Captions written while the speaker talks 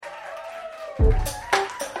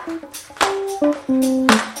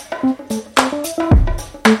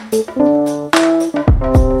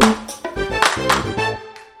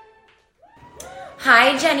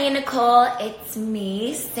Hi, Jenny and Nicole. It's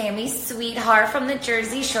me, Sammy Sweetheart from the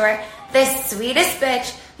Jersey Shore, the sweetest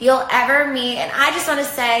bitch you'll ever meet. And I just want to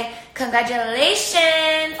say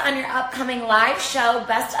congratulations on your upcoming live show.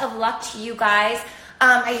 Best of luck to you guys.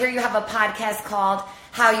 I hear you have a podcast called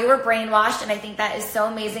How You Were Brainwashed, and I think that is so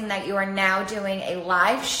amazing that you are now doing a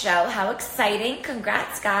live show. How exciting.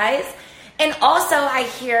 Congrats, guys. And also, I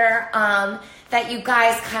hear that you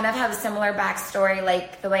guys kind of have a similar backstory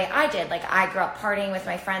like the way I did. Like, I grew up partying with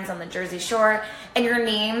my friends on the Jersey Shore, and your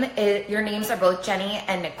names are both Jenny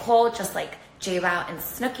and Nicole, just like J-Bow and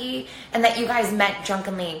Snooki, and that you guys met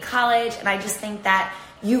drunkenly in college, and I just think that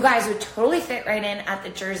you guys would totally fit right in at the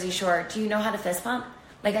Jersey Shore. Do you know how to fist bump?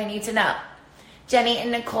 Like, I need to know. Jenny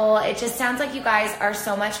and Nicole, it just sounds like you guys are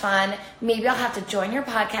so much fun. Maybe I'll have to join your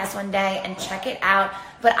podcast one day and check it out.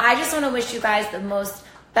 But I just want to wish you guys the most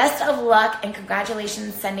best of luck and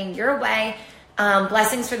congratulations sending your way.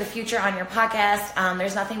 Blessings for the future on your podcast.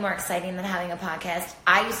 There's nothing more exciting than having a podcast.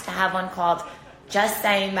 I used to have one called Just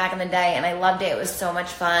Saying back in the day, and I loved it. It was so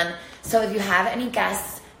much fun. So if you have any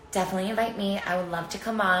guests, definitely invite me. I would love to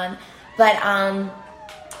come on. But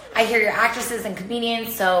I hear you're actresses and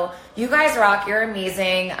comedians, so you guys rock. You're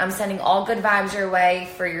amazing. I'm sending all good vibes your way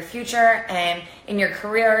for your future and in your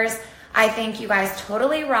careers. I think you guys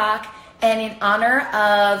totally rock. And in honor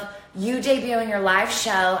of you debuting your live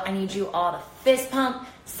show, I need you all to fist pump,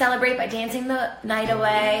 celebrate by dancing the night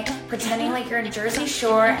away, pretending like you're in Jersey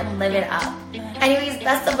Shore, and live it up. Anyways,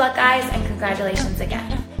 best of luck, guys, and congratulations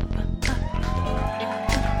again.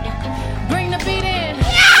 Bring the beat in.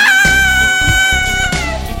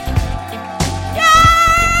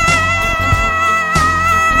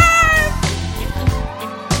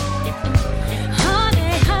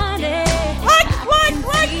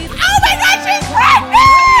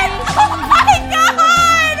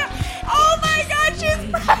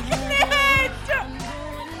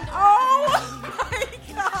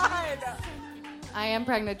 I am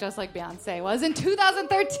pregnant just like Beyonce was in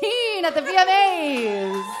 2013 at the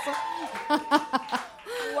VMAs.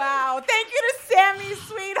 Wow. Thank you to Sammy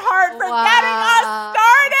Sweetheart for getting us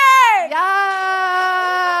started.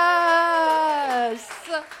 Yes.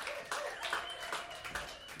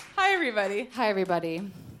 Hi, everybody. Hi,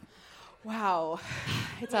 everybody. Wow.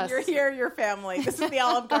 It's us. You're here, your family. This is the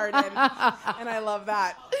Olive Garden, and I love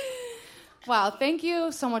that. Wow, thank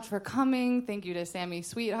you so much for coming. Thank you to Sammy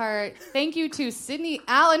Sweetheart. Thank you to Sydney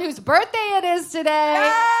Allen, whose birthday it is today.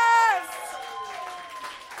 Yes!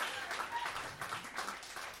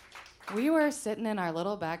 We were sitting in our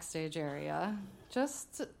little backstage area,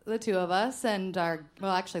 just the two of us, and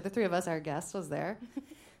the three of us, our guest was there.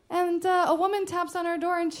 And a woman taps on our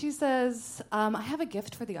door and she says, I have a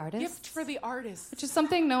gift for the artist. Gift for the artist. Which is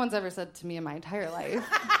something no one's ever said to me in my entire life.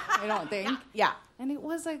 I don't think. Yeah. And it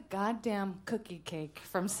was a goddamn cookie cake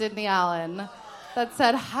from Sydney Allen that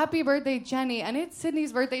said, Happy birthday, Jenny. And it's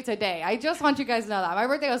Sydney's birthday today. I just want you guys to know that. My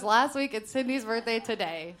birthday was last week. It's Sydney's birthday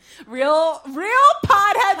today. Real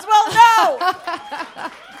potheads will know.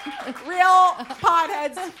 Real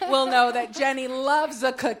potheads will know that Jenny loves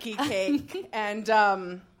a cookie cake. And,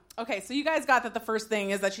 okay, so you guys got that the first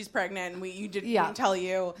thing is that she's pregnant, and we didn't tell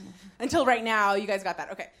you until right now. You guys got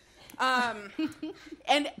that. Okay.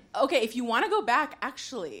 And, okay, if you want to go back,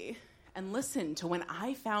 actually, and listen to when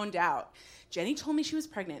I found out, Jenny told me she was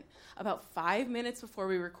pregnant about 5 minutes before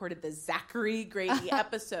we recorded the Zachary Grady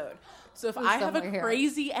episode. So if I have a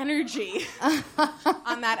crazy energy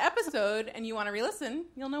on that episode and you want to re-listen,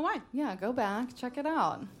 you'll know why. Yeah, go back. Check it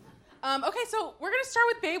out. Okay, so we're going to start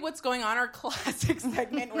with Babe, What's Going On, our classic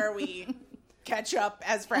segment where we catch up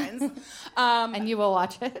as friends. And you will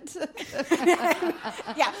watch it.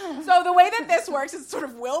 Yeah, so the way that this works is sort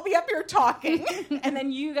of we'll be up here talking, and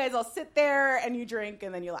then you guys all sit there, and you drink,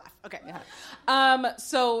 and then you laugh. Okay. Yeah.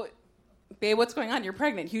 So, Babe, what's going on? You're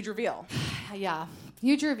pregnant. Huge reveal. Yeah.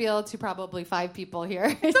 Huge reveal to probably 5 people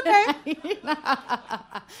here. It's okay.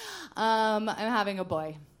 I'm having a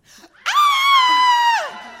boy.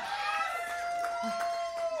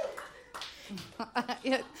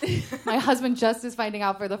 My husband just is finding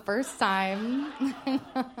out for the first time.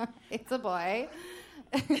 It's a boy.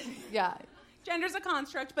 Yeah. Gender's a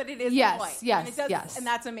construct, but it is a boy. Yes, yes. And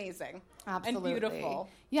that's amazing. Absolutely. And beautiful.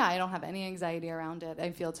 Yeah, I don't have any anxiety around it.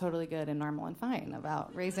 I feel totally good and normal and fine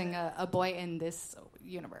about raising a boy in this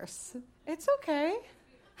universe. It's okay.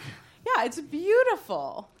 Yeah, it's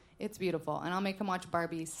beautiful. It's beautiful. And I'll make him watch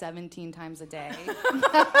Barbie 17 times a day.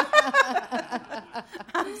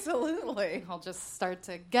 Absolutely. He'll just start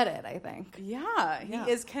to get it, I think. Yeah, he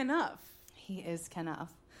is Kenuff. He is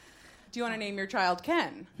Kenuff. Do you want to name your child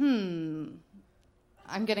Ken?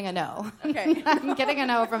 I'm getting a no. Okay. I'm getting a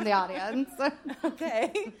no from the audience.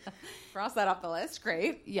 Okay. Cross that off the list.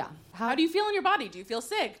 Great. Yeah. How do you feel in your body? Do you feel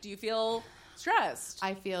sick? Do you feel stressed?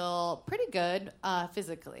 I feel pretty good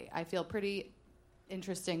physically. I feel pretty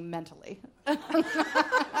interesting mentally.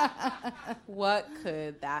 What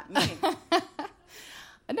could that mean?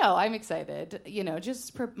 No, I'm excited.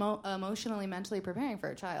 Just emotionally, mentally preparing for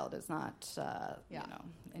a child is not,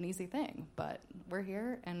 an easy thing. But we're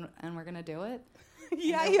here, and we're going to do it.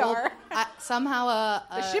 Yeah, you are. Somehow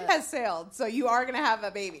the ship has sailed, so you are going to have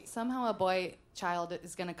a baby. Somehow a boy child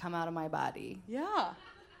is going to come out of my body. Yeah.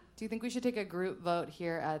 Do you think we should take a group vote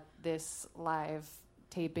here at this live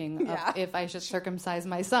taping of if I should circumcise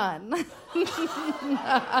my son?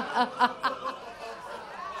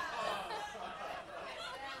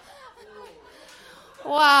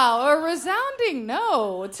 Wow, a resounding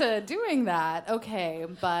no to doing that. Okay,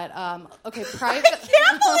 but private. I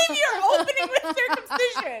can't believe you're opening with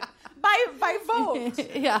circumcision by vote.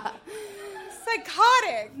 Yeah.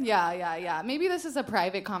 Psychotic. Yeah. Maybe this is a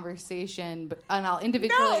private conversation, and I'll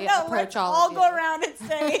individually approach let's all of you. go around and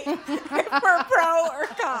say if we're pro or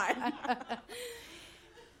con.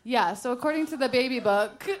 Yeah, so according to the baby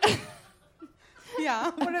book.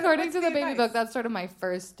 Yeah. According to the baby book, that's sort of my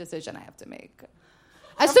first decision I have to make.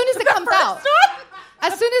 As soon as it comes out.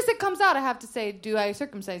 As soon as it comes out, I have to say, do I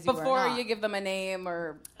circumcise you before or not? you give them a name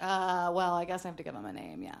or... well, I guess I have to give them a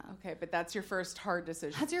name, yeah. Okay, but that's your first hard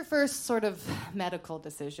decision. That's your first sort of medical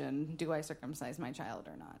decision. Do I circumcise my child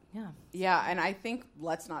or not? Yeah. Yeah, and I think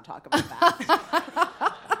let's not talk about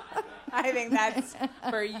that. I think that's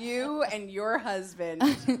for you and your husband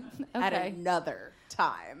at another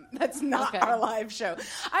time. That's not our live show.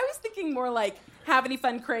 I was thinking more like, have any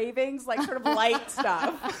fun cravings? Like sort of light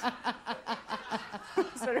stuff.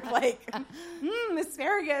 Sort of like,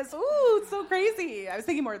 asparagus. Ooh, it's so crazy. I was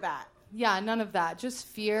thinking more of that. Yeah, none of that. Just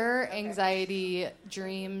fear, anxiety,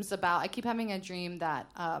 dreams about... I keep having a dream that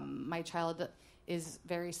my child is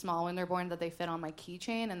very small when they're born, that they fit on my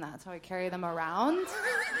keychain, and that's how I carry them around.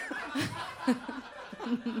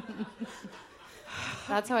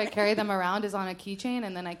 That's how I carry them around, is on a keychain,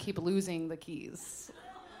 and then I keep losing the keys.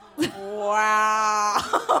 Wow.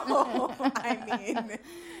 I mean,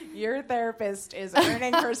 your therapist is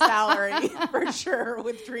earning her salary for sure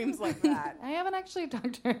with dreams like that. I haven't actually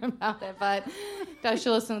talked to her about it, but does she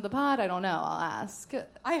listen to the pod? I don't know. I'll ask.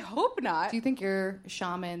 I hope not. Do you think your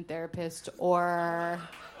shaman, therapist, or...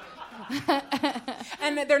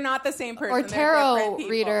 And they're not the same person. Or tarot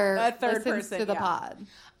reader a third listens person to the pod.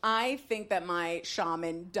 I think that my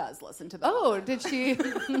shaman does listen to the pod. Oh, did she?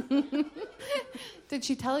 Did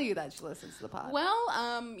she tell you that she listens to the pod? Well,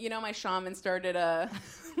 my shaman started a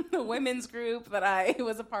women's group that I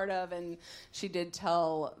was a part of, and she did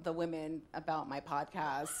tell the women about my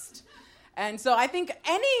podcast. And so I think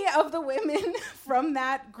any of the women from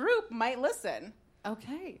that group might listen.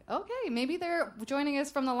 Okay. Maybe they're joining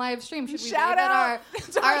us from the live stream. Should we shout out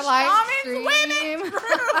our live stream? Women's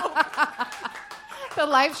group? The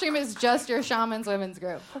live stream is just your shaman's women's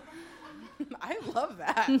group. I love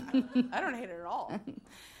that. I don't hate it at all.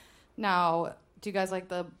 Now, do you guys like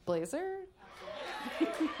the blazer?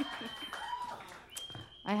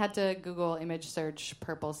 I had to Google image search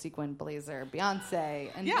purple sequin blazer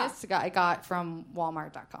Beyonce, and this I got from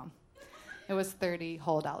Walmart.com. It was $30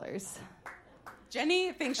 whole.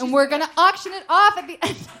 Jenny thinks she's... And we're going to auction it off at the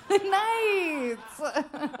end of the night.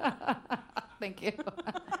 Thank you.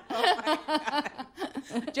 Oh my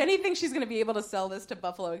God. Jenny thinks she's going to be able to sell this to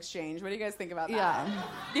Buffalo Exchange. What do you guys think about that? Yeah.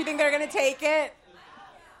 Do you think they're going to take it?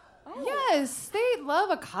 Oh. Yes, they love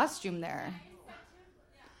a costume there.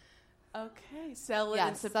 Okay, sell it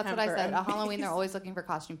in September. That's what I said. At Halloween, they're always looking for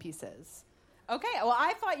costume pieces. Okay, well,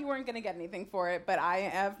 I thought you weren't going to get anything for it, but I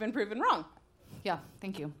have been proven wrong. Yeah,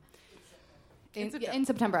 thank you. In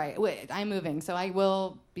September, I'm moving, so I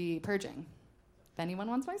will be purging. If anyone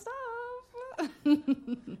wants my stuff.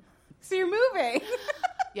 So you're moving.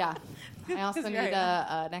 Yeah. I also need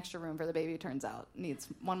an extra room for the baby, turns out. Needs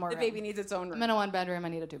one more room. The baby needs its own room. I'm in a 1-bedroom. I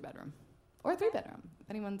need a 2-bedroom. Or a 3-bedroom. If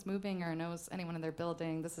anyone's moving or knows anyone in their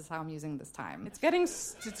building, this is how I'm using this time. It's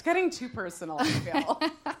getting too personal, I feel.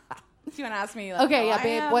 Do you want to ask me? Like, okay, yeah,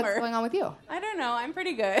 babe, what's going on with you? I don't know. I'm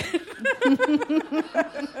pretty good.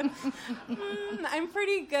 I'm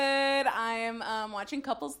pretty good. I'm watching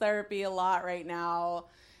couples therapy a lot right now.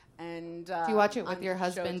 And do you watch it with your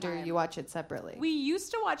husband or you watch it separately? We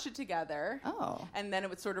used to watch it together. Oh. And then it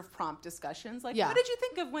would sort of prompt discussions like, what did you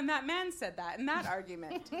think of when that man said that in that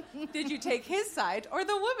argument? Did you take his side or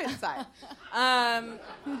the woman's side?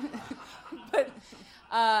 But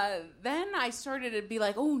then I started to be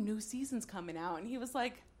like, oh, new season's coming out. And he was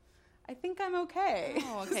like, I think I'm okay.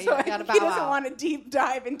 Oh, okay. So he doesn't want to deep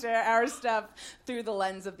dive into our stuff through the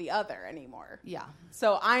lens of the other anymore. Yeah.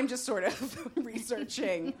 So I'm just sort of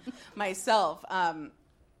researching myself.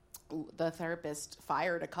 The therapist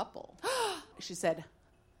fired a couple. She said,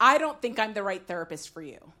 I don't think I'm the right therapist for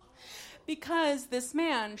you. Because this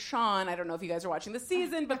man, Sean, I don't know if you guys are watching the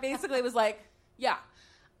season, but basically it was like, yeah,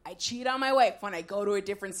 I cheat on my wife when I go to a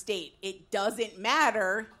different state. It doesn't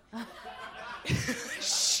matter.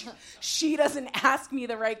 She doesn't ask me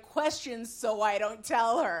the right questions, so I don't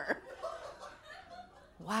tell her.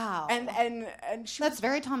 Wow. And that's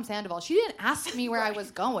very Tom Sandoval. She didn't ask me where I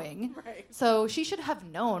was going. Right. So she should have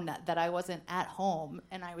known that I wasn't at home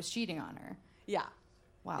and I was cheating on her. Yeah.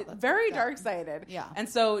 Wow. Very dark-sided. Yeah. And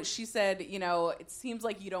so she said, it seems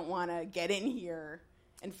like you don't want to get in here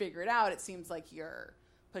and figure it out. It seems like you're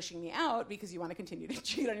pushing me out because you want to continue to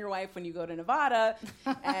cheat on your wife when you go to Nevada.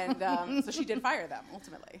 And so she did fire them,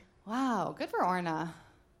 ultimately. Wow. Good for Orna.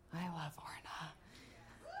 I love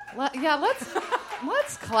Orna.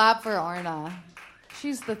 Let's clap for Orna.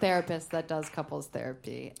 She's the therapist that does couples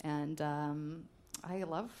therapy. And I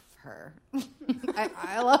love her.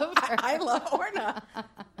 I love her. I love Orna.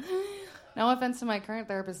 No offense to my current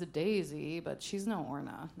therapist, Daisy, but she's no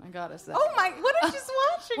Orna. I gotta say. Oh my! What if she's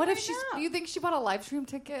watching? What if she's? Do you think she bought a live stream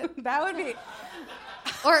ticket? That would be.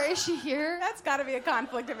 Or is she here? That's got to be a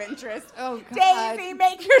conflict of interest. Oh God. Daisy,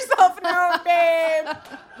 make yourself known, babe.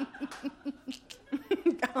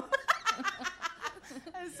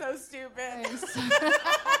 That's so stupid.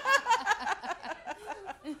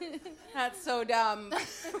 That's so dumb.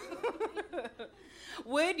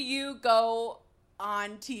 Would you go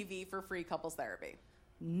on TV for free couples therapy?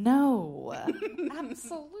 No,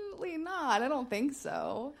 absolutely not. I don't think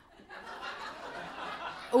so.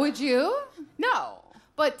 Would you? No.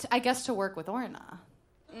 But I guess to work with Orna.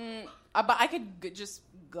 But I could just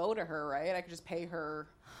go to her, right? I could just pay her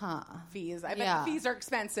fees. I bet fees are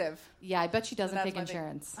expensive. Yeah, I bet she doesn't take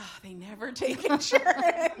insurance. They never take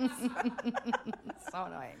insurance. So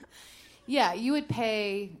annoying. Yeah, you would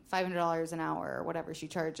pay $500 an hour or whatever she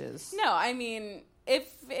charges. No, I mean,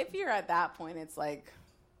 if you're at that point, it's like,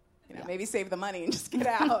 maybe save the money and just get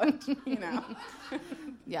out,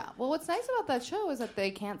 Yeah. Well, what's nice about that show is that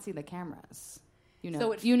they can't see the cameras.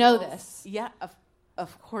 So you know this. Yeah,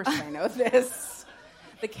 of course I know this.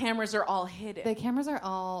 The cameras are all hidden. The cameras are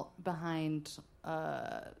all behind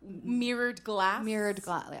mirrored glass. Mirrored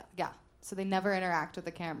glass. Yeah. So they never interact with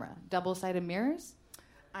the camera. Double-sided mirrors.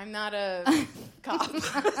 I'm not a cop,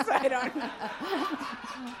 so I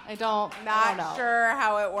don't. Not sure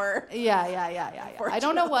how it works. Yeah. I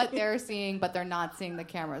don't know what they're seeing, but they're not seeing the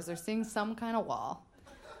cameras. They're seeing some kind of wall.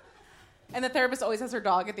 And the therapist always has her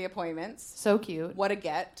dog at the appointments. So cute. What a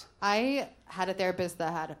get. I had a therapist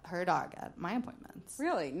that had her dog at my appointments.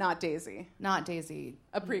 Really? Not Daisy? Not Daisy.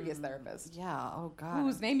 A previous therapist? Yeah. Oh, God.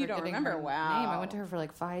 Whose name you don't remember? Wow. Name. I went to her for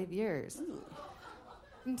like 5 years. Ooh.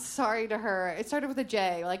 I'm sorry to her. It started with a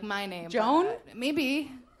J, like my name. Joan?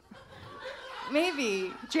 Maybe.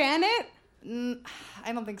 Janet?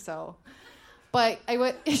 I don't think so. But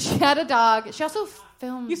she had a dog. She also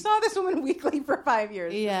filmed. You saw this woman weekly for 5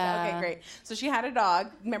 years. Yeah. Okay, great. So she had a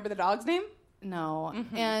dog. Remember the dog's name? No.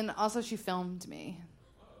 Mm-hmm. And also she filmed me.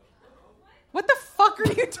 What the fuck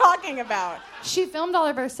are you talking about? She filmed all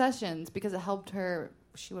of her sessions because it helped her.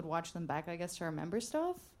 She would watch them back, I guess, to remember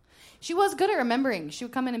stuff. She was good at remembering. She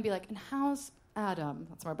would come in and be like, and how's Adam?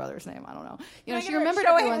 That's my brother's name. I don't know. She remembered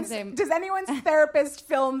everyone's name. Does anyone's therapist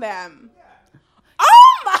film them?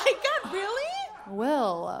 Oh, my God. Really?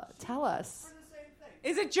 Will, tell us.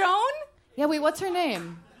 Is it Joan? Yeah, wait, what's her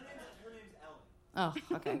name? Her name's Ellen.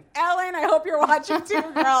 Oh, okay. Ellen, I hope you're watching too,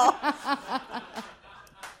 girl.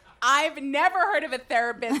 I've never heard of a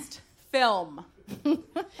therapist film.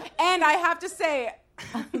 And I have to say,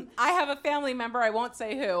 I have a family member, I won't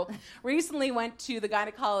say who, recently went to the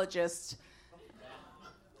gynecologist.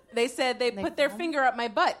 They said they put their finger up my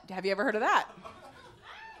butt. Have you ever heard of that?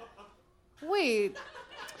 Wait.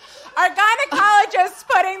 Our gynecologist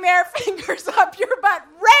putting their fingers up your butt.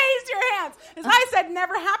 Raise your hands. As I said,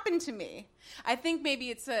 never happened to me. I think maybe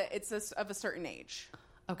it's of a certain age.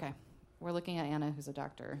 Okay. We're looking at Anna, who's a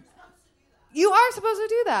doctor. You are supposed to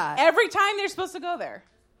do that. Every time they're supposed to go there.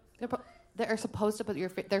 They're supposed to put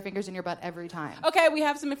their fingers in your butt every time. Okay, we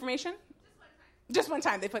have some information. Just one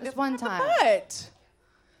time. They put Just one time. Butt.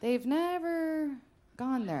 They've never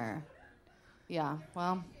gone there. Yeah,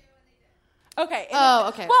 well. Okay.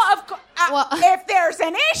 Okay. Well, of course, if there's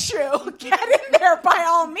an issue, get in there by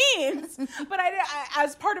all means. But I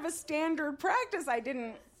as part of a standard practice, I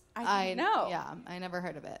didn't know. Yeah, I never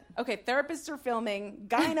heard of it. Okay, therapists are filming.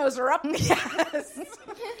 Gynos are up the ass.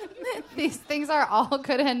 These things are all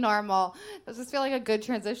good and normal. Does this feel like a good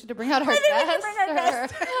transition to bring out our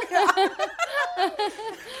guest?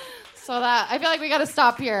 So that I feel like we got to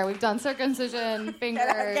stop here. We've done circumcision, fingers.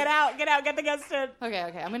 Get out, get the guest in. Okay.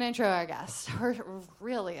 I'm going to intro our guest. We're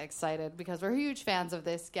really excited because we're huge fans of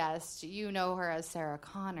this guest. You know her as Sarah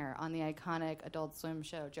Connor on the iconic Adult Swim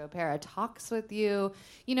show Joe Pera Talks With You.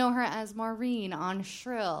 You know her as Maureen on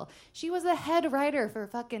Shrill. She was the head writer for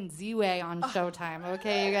fucking Z-Way on Showtime.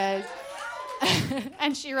 Okay, you guys?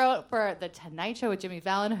 And she wrote for The Tonight Show with Jimmy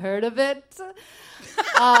Fallon. Heard of it?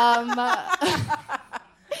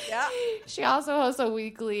 Yeah. She also hosts a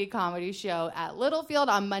weekly comedy show at Littlefield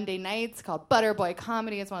on Monday nights called Butterboy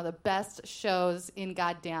Comedy. It's one of the best shows in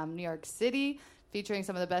goddamn New York City, featuring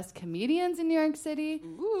some of the best comedians in New York City.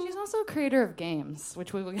 Ooh. She's also a creator of games,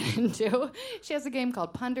 which we will get into. She has a game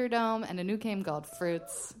called Punderdome and a new game called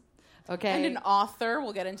Fruits. Okay. And an author.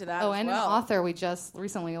 We'll get into that as well. An author we just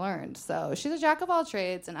recently learned. So she's a jack of all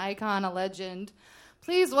trades, an icon, a legend.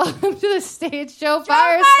 Please welcome to the stage, Joe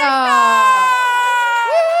Firestone!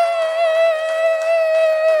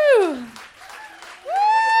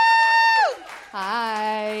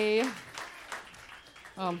 Hi.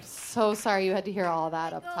 Oh, I'm so sorry you had to hear all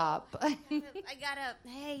that up top. What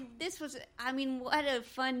a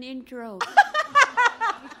fun intro.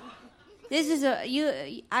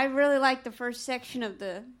 I really like the first section of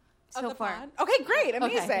the so far. Pod? Okay, great.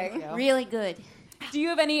 Amazing. Okay, really good. Do you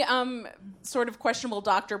have any sort of questionable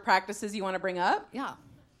doctor practices you want to bring up? Yeah.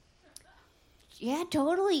 Yeah,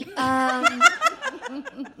 totally.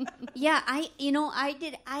 Yeah, I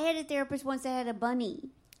had a therapist once that had a bunny.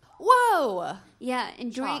 Whoa. Yeah,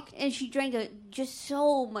 and she drank just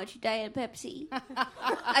so much Diet Pepsi.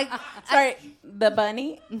 Sorry, the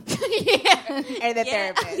bunny? Yeah. Or the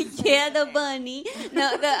therapist? Yeah, the bunny.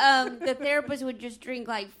 No, the therapist would just drink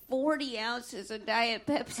like 40 ounces of Diet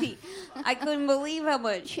Pepsi. I couldn't believe how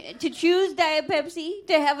much. To choose Diet Pepsi,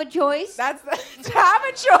 to have a choice. To have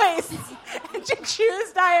a choice, to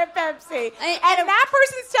choose Diet Pepsi. And that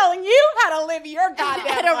person's telling you how to live your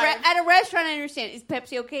goddamn life. At a restaurant, I understand. Is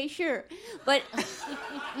Pepsi okay? Sure. But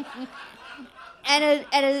at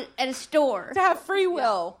a store. To have free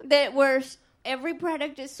will. Where every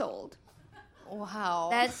product is sold. Wow.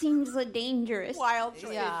 That seems dangerous. Wild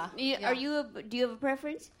choice. Yeah. Do you have a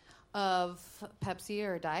preference? Of Pepsi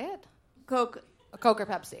or Diet? Coke. Coke or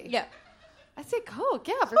Pepsi? Yeah. I say Coke,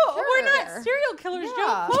 yeah, for sure. We're not serial killers,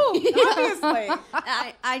 Yeah. Joe. Obviously.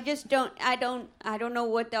 I just don't know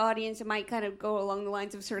what the audience might kind of go along the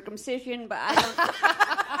lines of circumcision, but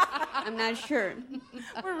I'm not sure.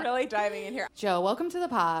 We're really diving in here. Joe, welcome to the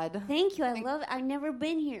pod. Thank you. I love it. I've never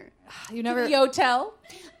been here. You never... The hotel?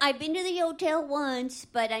 I've been to the hotel once,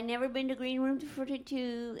 but I've never been to Green Room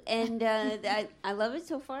 42, and I love it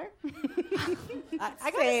so far.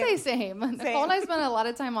 I gotta say same. Nicole and I spent a lot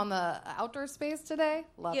of time on the outdoor space today.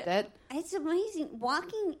 Loved it. It's amazing.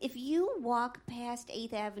 If you walk past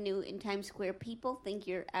 8th Avenue in Times Square, people think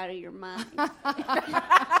you're out of your mind.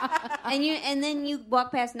 and then you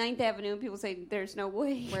walk past 9th Avenue and people say, there's no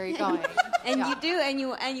way. Where are you going? And you do,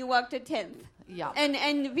 and you walk to 10th. Yeah.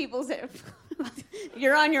 And people say,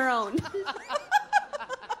 you're on your own.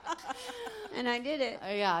 And I did it.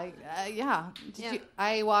 Yeah.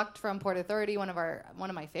 I walked from Port Authority, one of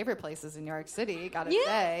my favorite places in New York City. Gotta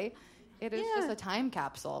say, it is just a time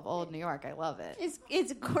capsule of old New York. I love it.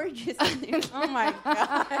 It's gorgeous in there. Oh my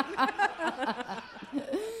god.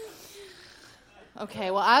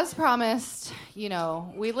 Okay, well, as promised, we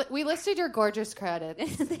listed your gorgeous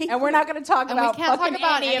credits, and we're not going to talk about we can't talk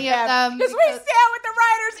about any of them because we stand with the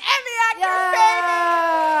writers and the actors,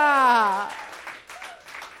 baby.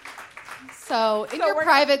 So in your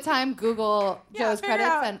private time, Google Joe's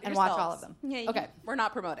credits and watch all of them. Yeah, okay. We're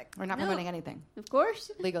not promoting. We're not promoting anything. Of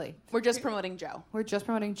course. Legally. We're just promoting Joe. We're just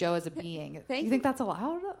promoting Joe as a being. Thank you think that's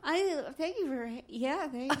allowed? Thank you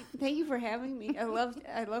for having me. I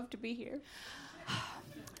love to be here.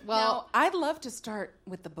 Well, now, I'd love to start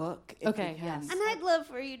with the book. Okay, yes. And I'd love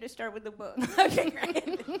for you to start with the book. Okay, great.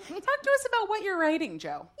 Talk to us about what you're writing,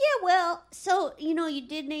 Joe. Yeah, well, so, you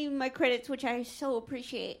did name my credits, which I so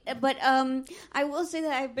appreciate. But I will say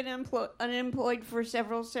that I've been unemployed for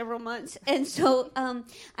several months. And so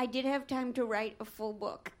I did have time to write a full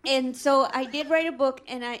book. And so I did write a book,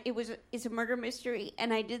 and it's a murder mystery.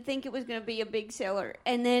 And I did think it was going to be a big seller.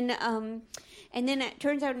 And then And then it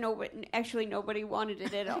turns out nobody wanted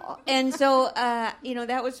it at all. And so,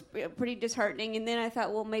 that was pretty disheartening. And then I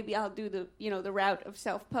thought, well, maybe I'll do the route of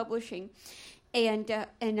self-publishing. And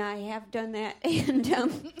I have done that. And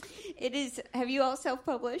it is, have you all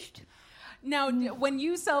self-published? Now, when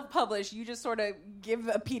you self-publish, you just sort of give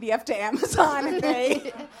a PDF to Amazon and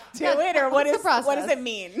they do it, or what does it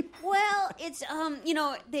mean? Well, it's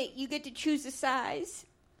you get to choose a size.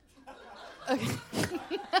 Okay.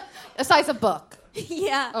 A size of book.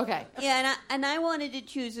 Yeah. Okay. Yeah, and I wanted to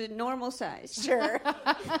choose a normal size. Sure.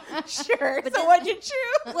 Sure. But so what'd you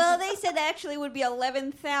choose? Well, they said actually it would be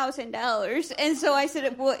 $11,000, and so I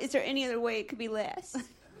said, well, is there any other way it could be less?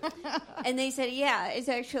 And they said, yeah, it's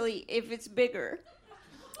actually if it's bigger.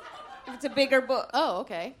 If it's a bigger book. Oh,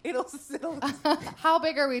 okay. It'll How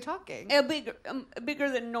big are we talking? Bigger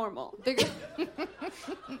than normal. Bigger.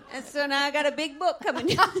 And so now I got a big book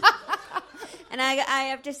coming. And I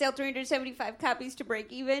have to sell 375 copies to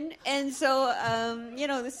break even. And so,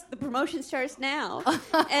 the promotion starts now.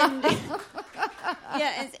 And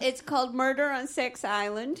yeah, it's called Murder on Sex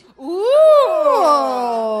Island.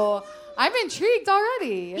 Ooh. I'm intrigued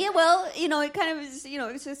already. Yeah, well, it kind of is,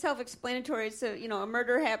 it's self-explanatory. It's a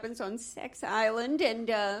murder happens on Sex Island,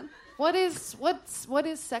 and what is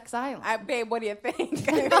Sex Island? Babe, what do you think?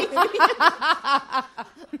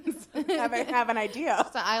 have an idea.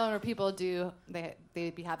 It's an island where people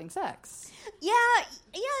they'd be having sex. Yeah,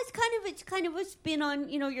 it's kind of a spin on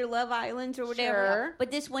your Love Islands or whatever. Sure.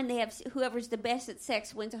 But this one they have whoever's the best at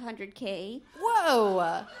sex wins $100K.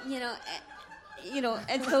 Whoa.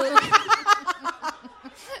 And so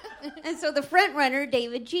and so the front runner,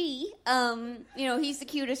 David G, he's the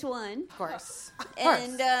cutest one, Of course.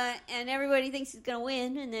 and everybody thinks he's gonna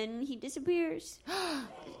win, and then he disappears.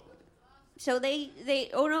 So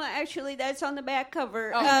actually that's on the back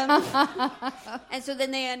cover, and so then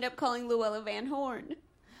they end up calling Luella Van Horn.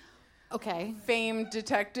 Okay. Famed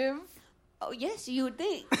detective. Oh yes, you would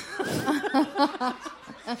think.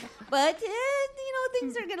 But,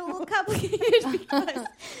 things are getting a little complicated because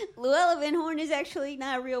Luella Van Horn is actually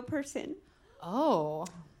not a real person. Oh.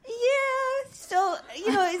 Yeah, so,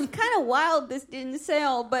 it's kind of wild this didn't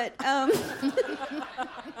sell, but,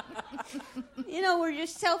 we're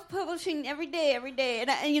just self-publishing every day. And,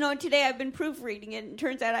 today I've been proofreading it, and it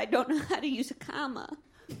turns out I don't know how to use a comma.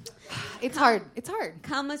 It's hard.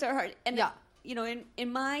 Commas are hard. And yeah. In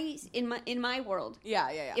my world,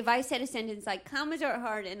 yeah. If I said a sentence like commas are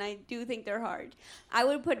hard, and I do think they're hard, I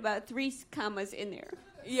would put about 3 commas in there.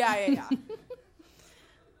 Yeah.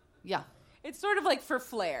 Yeah. It's sort of like for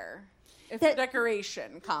flair. It's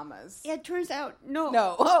decoration, commas. Yeah, it turns out no.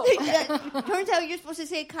 Oh. It turns out you're supposed to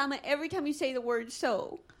say a comma every time you say the word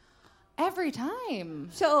so. Every time.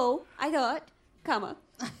 So I thought, comma.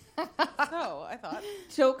 So I thought.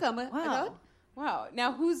 So comma. Wow. I thought. Wow.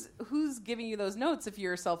 Now, who's giving you those notes if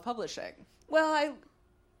you're self-publishing? Well,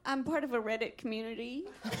 I'm part of a Reddit community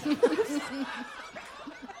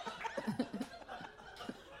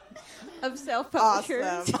of self-publishers.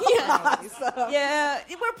 Awesome. Yeah. Awesome. Yeah,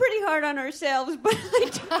 we're pretty hard on ourselves, but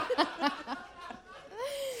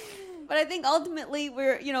I think ultimately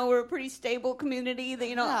we're a pretty stable community.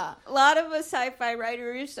 That, a lot of us sci-fi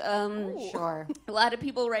writers, Sure. a lot of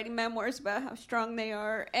people writing memoirs about how strong they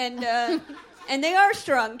are, and they are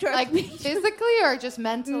strong. Trust me. Physically or just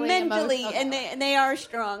mentally? Mentally, okay. and they are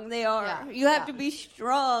strong. They are. Yeah. You have to be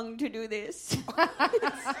strong to do this.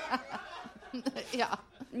 Yeah.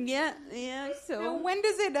 Yeah. So Now, when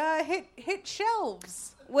does it hit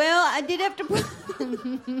shelves? well, I did have to put.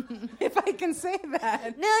 If I can say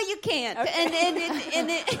that. No, you can't. Okay. And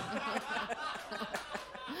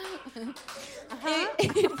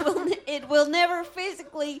it will never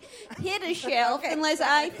physically hit a shelf unless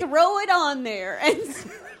I throw it on there.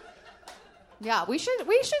 Yeah, we should.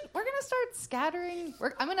 We're gonna start scattering.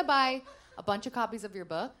 I'm gonna buy a bunch of copies of your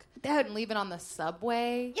book and leave it on the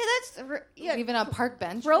subway. Yeah, Leave it on park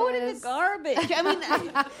benches. throw it in the garbage. I mean,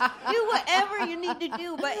 do whatever you need to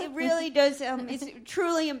do, but it really does. It's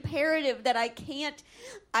truly imperative that I can't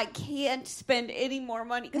spend any more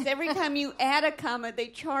money because every time you add a comma, they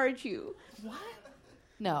charge you. What?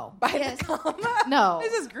 No. By the comma? No.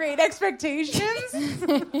 This is Great Expectations.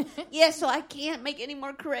 Yeah, so I can't make any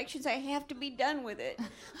more corrections. I have to be done with it.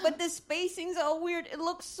 But the spacing's all weird. It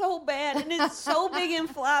looks so bad, and it's so big and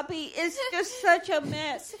floppy. It's just such a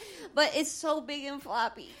mess. But it's so big and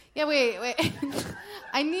floppy. Yeah, wait.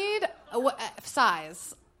 I need a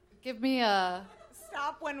size. Give me a...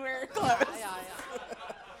 Stop when we're close.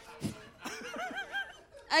 Yeah.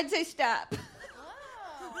 I'd say stop.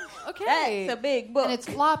 Okay. That's a big book. And it's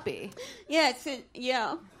floppy. Yeah,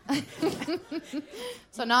 yeah.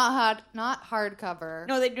 So not hardcover.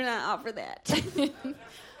 No, they do not offer that.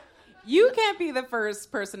 You can't be the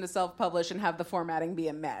first person to self-publish and have the formatting be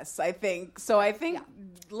a mess, I think. So I think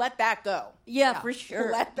let that go. Yeah, for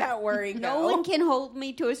sure. Let that worry go. No one can hold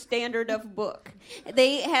me to a standard of book.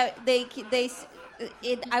 I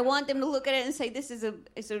want them to look at it and say, "This is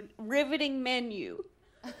a riveting menu."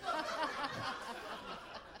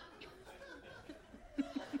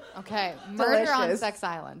 Okay, Murder on Delicious. Sex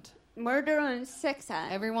Island. Murder on Sex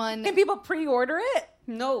Island. Everyone, Can people pre-order it?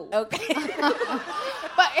 No. Okay.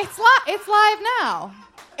 but it's live now.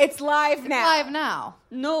 It's live now. Live now.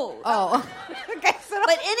 No. Oh, Okay, so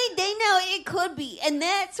But any day now it could be, and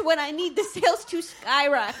that's when I need the sales to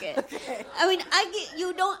skyrocket. Okay. I mean,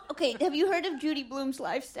 you don't. Okay, have you heard of Judy Blume's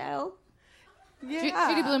lifestyle? yeah.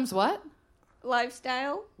 Judy Blume's what?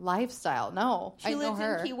 Lifestyle. Lifestyle. No, She I know lives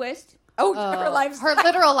her. in Key West. Oh, her lifestyle. Her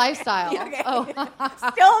literal lifestyle. Okay. Oh,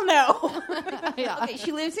 Still no. yeah. Okay,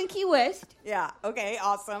 she lives in Key West, Yeah. Okay.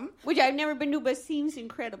 Awesome. which I've never been to, but seems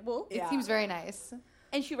incredible. It Yeah. seems very nice.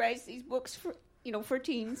 And she writes these books for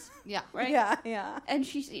teens, Yeah. right? Yeah. Yeah. And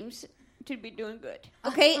she seems to be doing good.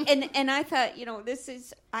 Okay, and I thought, this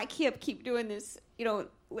is I keep doing this,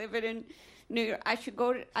 living in New York. I should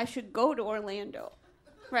go to Orlando,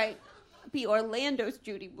 right? Be Orlando's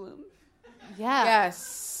Judy Blume, Yeah.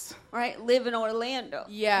 Yes. right? Live in Orlando.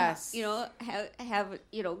 Yes. Have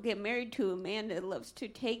get married to a man that loves to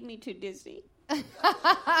take me to Disney.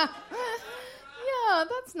 Yeah,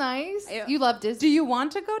 that's nice. Yeah. You love Disney. Do you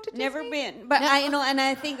want to go to Disney? Never been, but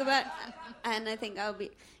I think I'll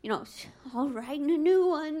be, all right, in a new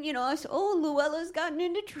one, Luella's gotten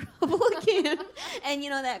into trouble again, and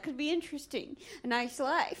that could be interesting, a nice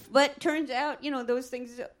life. But turns out, those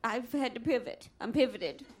things I've had to pivot. I'm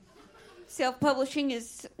pivoted. Self-publishing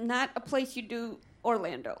is not a place you do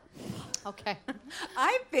Orlando. Okay.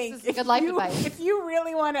 I think This is a good life advice. if you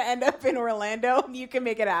really want to end up in Orlando, you can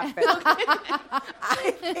make it happen.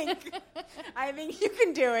 I think you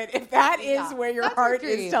can do it if that is where your That's heart a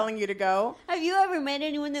is dream. telling you to go. Have you ever met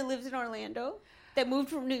anyone that lives in Orlando? That moved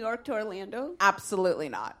from New York to Orlando? Absolutely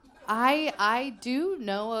not. I do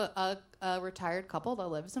know a retired couple that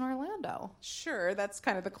lives in Orlando. Sure, that's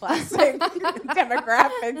kind of the classic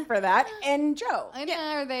demographic for that. And Joe. And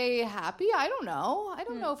are they happy? I don't know. I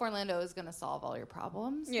don't know if Orlando is going to solve all your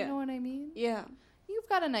problems. Yeah. You know what I mean? Yeah. You've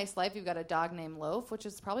got a nice life. You've got a dog named Loaf, which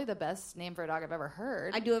is probably the best name for a dog I've ever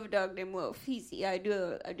heard. I do have a dog named Loaf. I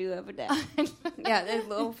do have a dog. Yeah, and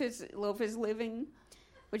Loaf is living,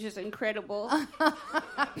 which is incredible.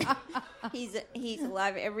 He's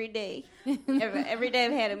alive every day. Every day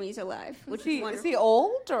I've had him, he's alive, which is wonderful. Is he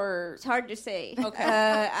old or? It's hard to say. Okay.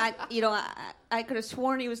 I could have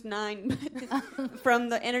sworn he was 9, but from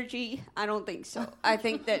the energy, I don't think so. I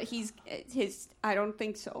think that I don't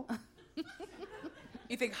think so.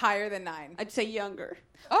 You think higher than 9? I'd say younger.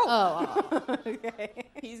 Oh. Okay.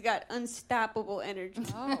 He's got unstoppable energy.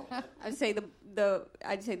 Oh. I'd say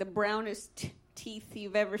the brownest teeth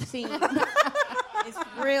you've ever seen. It's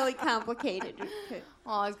really complicated.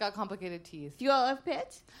 Oh, he's got complicated teeth. Do you all have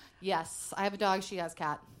pets? Yes. I have a dog. She has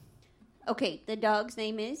cat. Okay, the dog's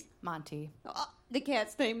name is? Monty. Oh, the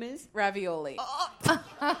cat's name is? Ravioli.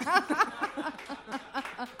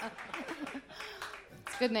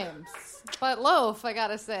 It's good names. But Loaf, I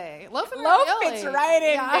gotta say. Loaf and Loaf Ravioli. fits right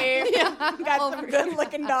in, Yeah. babe. Yeah. You got some good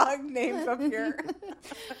looking dog names up here.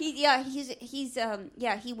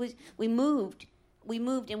 We moved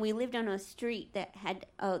and we lived on a street that had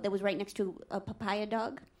that was right next to a papaya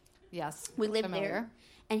dog. Yes. We lived familiar. there,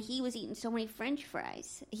 and he was eating so many French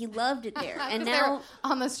fries. He loved it there, and 'Cause they're now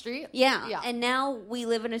on the street? yeah, and now we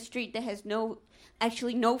live in a street that has no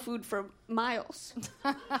food for miles.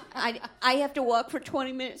 I have to walk for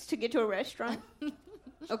 20 minutes to get to a restaurant.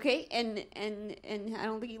 Okay, and I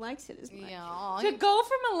don't think he likes it as much. Yeah. Aw, To go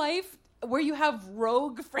from a life where you have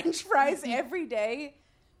rogue French fries every day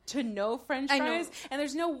to no French I know. fries, and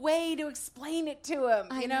there's no way to explain it to him.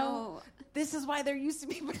 I You know. This is why there used to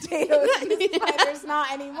be potatoes. This is why there's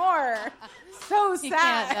not anymore. So sad. He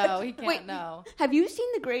can't know. He can't Wait. know. Have you seen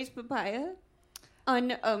the Gray's Papaya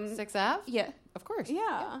on 6th Ave? Yeah. Of course.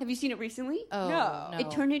 Yeah. Have you seen it recently? Oh, No. no. It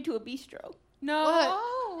turned into a bistro. No.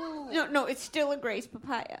 No, it's still a Gray's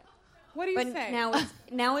Papaya. What do you But say?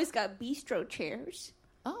 now it's got bistro chairs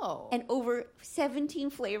Oh. and over 17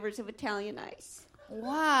 flavors of Italian ice.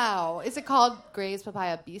 Wow. Is it called Gray's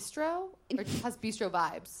Papaya Bistro? Or just has bistro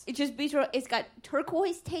vibes? It's just bistro. It's got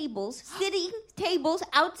turquoise tables, sitting tables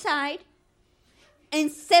outside, and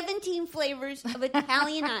 17 flavors of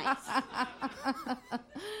Italian ice.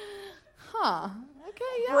 Huh.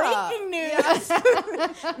 Okay, yeah. Breaking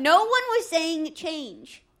news. No one was saying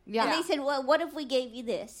change. Yeah. And they said, well, what if we gave you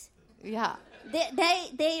this? Yeah.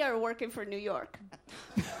 They are working for New York.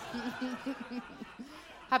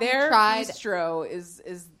 Have you Their tried? bistro is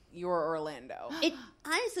your Orlando. It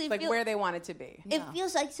honestly Like where they want it to be. It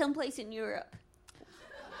feels like someplace in Europe.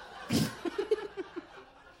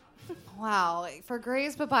 Wow. For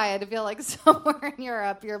Gray's Papaya to feel like somewhere in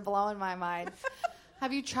Europe, you're blowing my mind.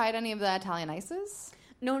 Have you tried any of the Italian ices?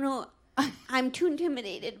 No. I'm too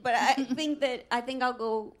intimidated, but I think I'll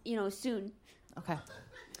go, soon. Okay.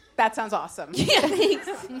 That sounds awesome. Yeah, thanks.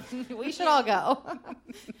 We should all go.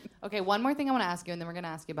 Okay, one more thing I want to ask you, and then we're going to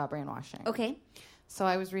ask you about brainwashing. Okay. So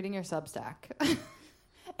I was reading your Substack.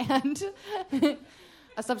 And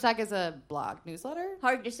a Substack is a blog newsletter.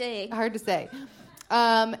 Hard to say. Hard to say.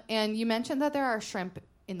 And you mentioned that there are shrimp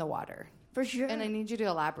in the water. For sure. And I need you to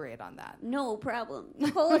elaborate on that. No problem.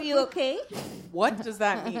 Nicole, are you okay? What does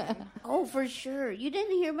that mean? Oh, for sure. You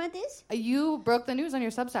didn't hear about this? You broke the news on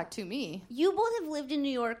your Substack to me. You both have lived in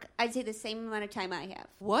New York, I'd say the same amount of time I have.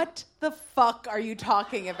 What the fuck are you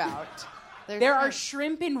talking about? There are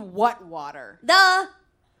shrimp in what water?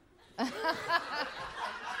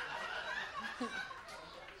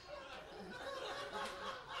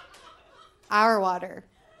 Our water.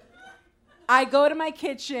 I go to my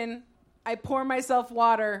kitchen, I pour myself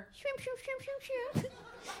water. Shrimp, shrimp, shrimp, shrimp, shrimp.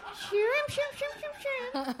 Shrimp, shrimp, shrimp, shrimp,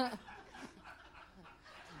 shrimp.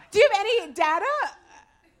 Do you have any data?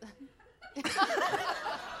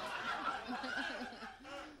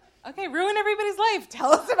 Okay, ruin everybody's life.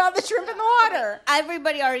 Tell us about the shrimp in the water.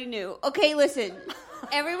 Everybody already knew. Okay, listen.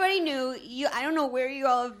 Everybody knew. I don't know where you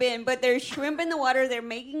all have been, but there's shrimp in the water. They're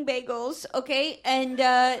making bagels, okay? And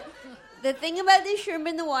the thing about the shrimp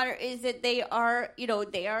in the water is that they are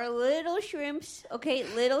little shrimps, okay?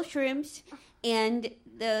 Little shrimps. And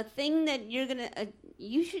the thing that you're going to...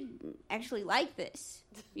 you should actually like this.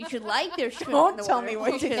 You should like their shrimp in the water. Don't tell me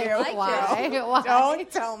what to do. Why?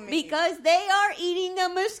 Don't tell me. Because they are eating the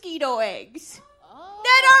mosquito eggs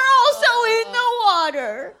that are also in the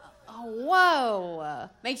water. Whoa.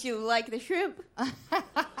 Makes you like the shrimp.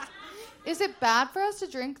 Is it bad for us to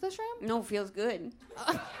drink the shrimp? No, feels good.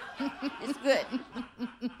 It's good.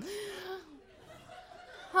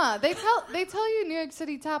 Huh? They tell you New York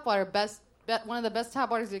City tap water one of the best tap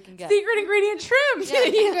waters you can get. Secret ingredient shrimp. Yeah,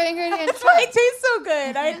 secret ingredient That's why it tastes so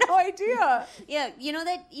good. I had no idea. Yeah, you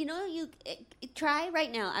try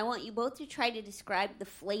right now. I want you both to try to describe the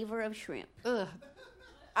flavor of shrimp. Ugh.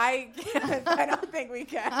 I can't. I don't think we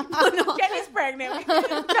can. No. Jenny's pregnant. We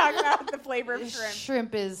can talk about the flavor of shrimp.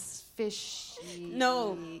 Shrimp is fishy.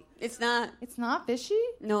 No, it's not. It's not fishy?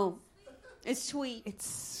 No, it's sweet.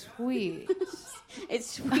 It's sweet.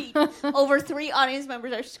 It's sweet. Over 3 audience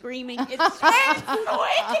members are screaming. It's sweet.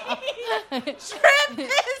 Shrimp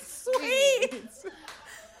is sweet.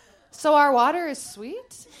 So our water is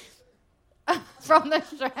sweet? From the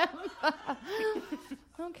shrimp?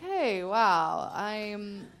 Okay, wow.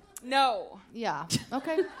 No. Yeah.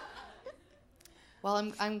 Okay.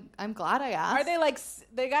 Well, I'm glad I asked. Are they like?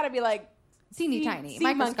 They got to be like teeny tiny, sea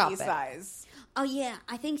monkey microscopic size. Oh yeah,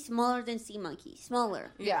 I think smaller than sea monkey.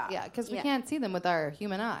 Smaller. Yeah. Yeah, because we Yeah. can't see them with our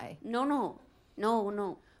human eye. No.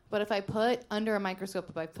 But if I put under a microscope,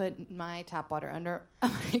 if I put my tap water under a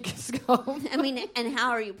microscope. I mean, and how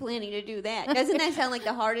are you planning to do that? Doesn't that sound like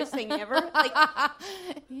the hardest thing ever? Like,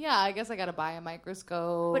 Yeah, I guess I got to buy a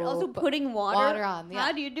microscope. but also putting water on. Yeah.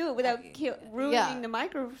 How do you do it without ruining Yeah. the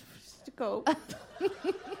microscope? It's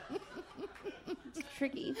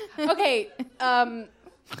tricky. Okay.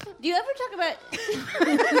 Do you ever talk about?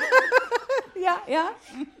 Yeah.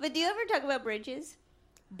 But do you ever talk about bridges?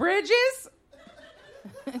 Bridges.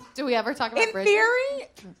 Do we ever talk about In bridges? theory.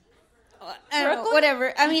 I don't know,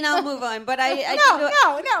 whatever. I mean, I'll move on. But No. No.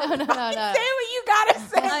 Say what you gotta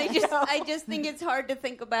say. I just think it's hard to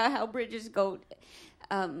think about how bridges get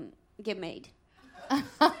made.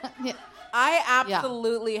 Yeah. I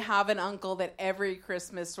absolutely have an uncle that every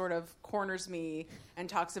Christmas sort of corners me and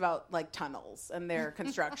talks about like tunnels and their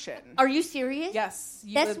construction. Are you serious? Yes.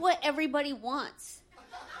 That's what everybody wants.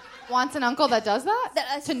 Wants an uncle that does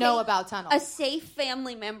that? To know about tunnels. A safe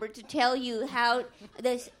family member to tell you how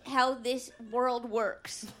this world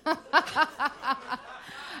works.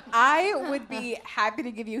 I would be happy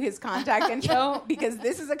to give you his contact info because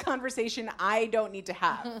this is a conversation I don't need to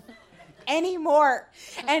have anymore.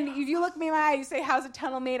 And if you look me in my eye, you say, "How's a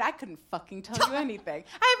tunnel made?" I couldn't fucking tell you anything.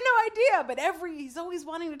 I have no idea. But he's always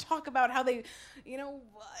wanting to talk about how they,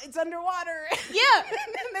 it's underwater. Yeah.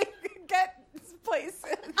 And then they get places.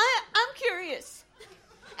 I'm curious,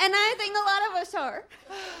 and I think a lot of us are.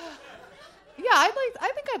 Yeah, I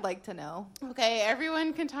think I'd like to know. Okay,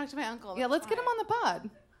 everyone can talk to my uncle. Yeah, let's get him on the pod.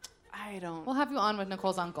 I don't. We'll have you on with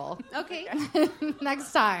Nicole's uncle. Okay.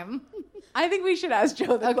 Next time. I think we should ask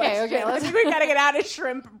Joe the question. Okay. I think we got to get out of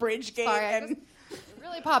Shrimp Bridge Gate. Sorry, it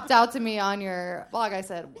really popped out to me on your blog. I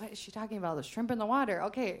said, what is she talking about? The shrimp in the water.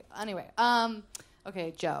 Okay, anyway.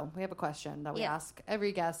 Okay, Joe, we have a question that we ask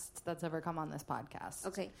every guest that's ever come on this podcast.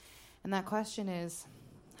 Okay. And that question is,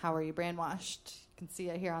 how are you brainwashed? You can see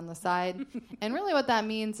it here on the side. And really what that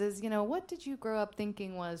means is, what did you grow up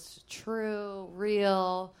thinking was true,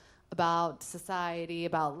 real, about society,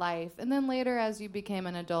 about life? And then later, as you became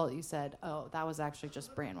an adult, you said, oh, that was actually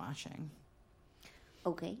just brainwashing.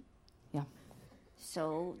 Okay. Yeah.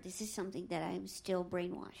 So this is something that I'm still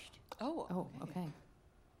brainwashed. Oh, okay.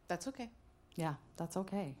 That's okay. Yeah, that's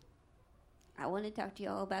okay. I want to talk to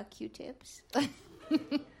y'all about Q-tips.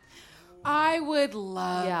 I would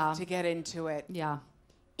love to get into it. Yeah.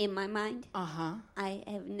 In my mind, Uh-huh. I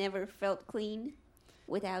have never felt clean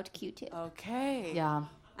without Q-tip. Okay. Yeah.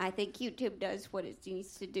 I think Q-tip does what it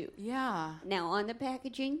needs to do. Yeah. Now on the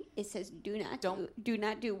packaging, it says do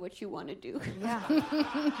not do what you want to do. Yeah.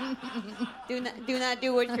 do not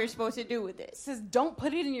do what you're supposed to do with It it. says don't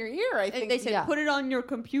put it in your ear, I think. They said Yeah. put it on your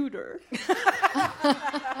computer.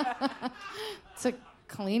 To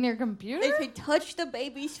clean your computer? They said touch the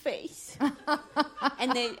baby's face.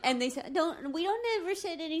 and they said we don't ever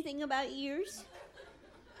said anything about ears.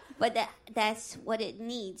 But that's what it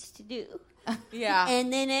needs to do. Yeah.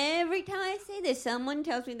 And then every time I say this, someone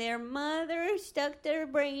tells me their mother stuck their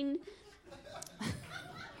brain.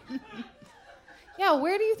 Yeah,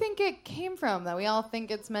 where do you think it came from that we all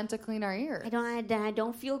think it's meant to clean our ears? I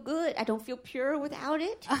don't feel good. I don't feel pure without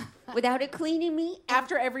it. Without it cleaning me.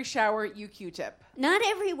 After every shower, you Q-tip. Not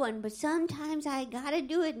everyone, but sometimes I gotta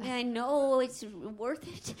do it, and I know it's worth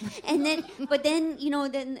it. And then, but then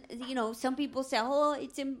some people say, "Oh,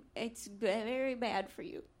 it's very bad for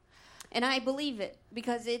you," and I believe it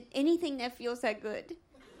because anything that feels that good.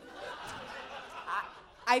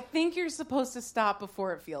 I think you're supposed to stop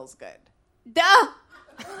before it feels good. Duh.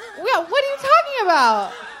 Yeah, what are you talking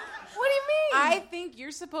about? What do you mean? I think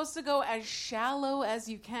you're supposed to go as shallow as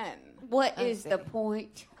you can. What is the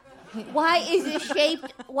point? Why is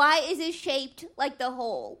it shaped like the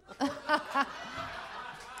hole?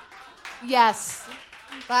 Yes.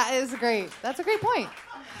 That is great. That's a great point.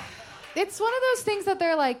 It's one of those things that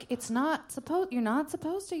they're like, you're not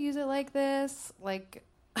supposed to use it like this, like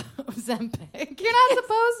Ozempic. You're not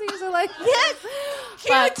supposed to use it like this.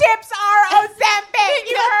 Yes. Q-tips are Ozempic.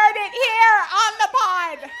 You heard it here on the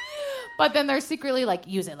pod. But then they're secretly like,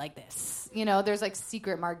 use it like this. There's like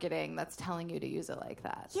secret marketing that's telling you to use it like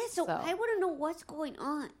that. Yeah, so I want to know what's going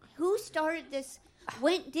on. Who started this?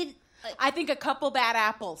 When did... I think a couple bad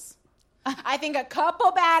apples. I think a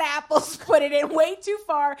couple bad apples put it in way too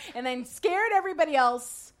far and then scared everybody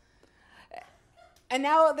else. And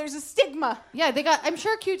now there's a stigma. Yeah, I'm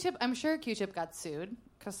sure Q-tip got sued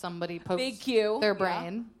because somebody poked Big Q. their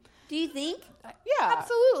brain. Do you think? Yeah.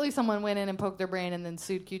 Absolutely, someone went in and poked their brain and then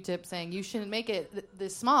sued Q-tip saying, you shouldn't make it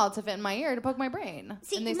this small to fit in my ear to poke my brain.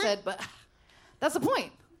 See, and they said, but that's the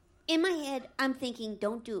point. In my head, I'm thinking,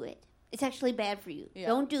 don't do it. It's actually bad for you. Yeah.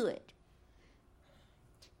 Don't do it.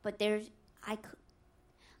 But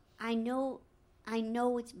I know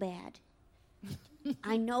it's bad.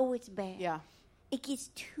 I know it's bad. Yeah. It gets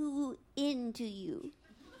too into you.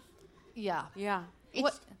 Yeah. Yeah.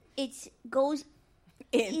 It goes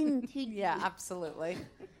into you. Yeah, absolutely.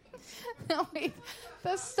 No, wait.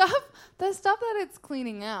 The stuff that it's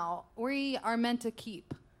cleaning out, we are meant to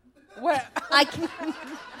keep. What? I can,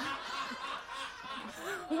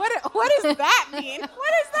 What does that mean? What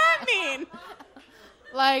does that mean?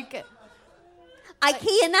 Like, I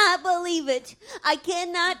cannot believe it. I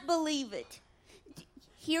cannot believe it.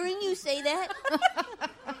 Hearing you say that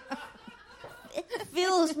it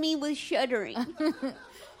fills me with shuddering.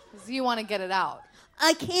 you want to get it out.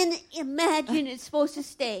 I can't imagine it's supposed to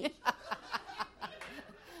stay.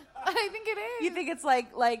 I think it is. You think it's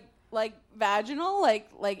like vaginal?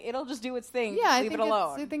 Like it'll just do its thing. Yeah, Leave it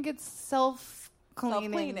alone. I think it's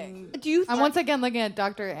self-cleaning. Self-cleaning. Do you? I'm once again looking at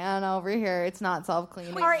Dr. Anna over here. It's not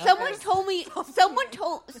self-cleaning. All right, Someone told me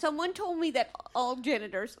that all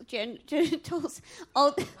genitals,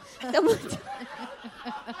 all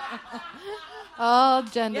All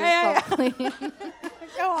genders Yeah. self-clean.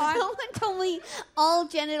 Go on. someone told me all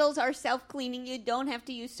genitals are self-cleaning. You don't have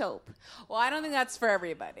to use soap. Well, I don't think that's for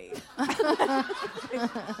everybody. I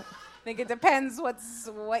think it depends what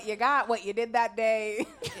you got, what you did that day.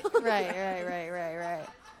 Right.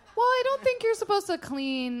 Well, I don't think you're supposed to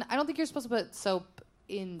put soap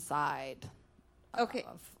inside Okay.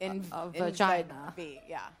 of vagina. B,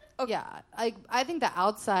 yeah. Okay. Yeah, I think the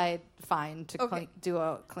outside fine to do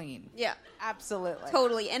a clean. Yeah. Absolutely.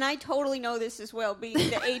 Totally. And I totally know this as well, being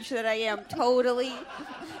the age that I am. Totally.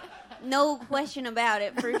 No question about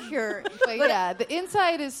it, for sure. But yeah, the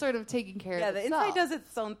inside is sort of taking care of itself. Yeah, the inside does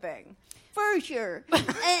its own thing. For sure.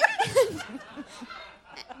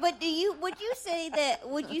 But would you say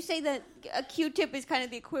that a Q-tip is kind of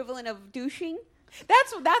the equivalent of douching?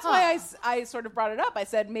 That's why I sort of brought it up. I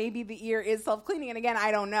said maybe the ear is self-cleaning, and again,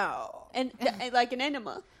 I don't know. And like an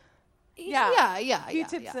enema. Yeah.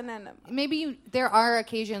 Q-tips and enema. Maybe there are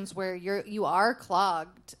occasions where you are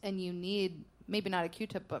clogged and you need maybe not a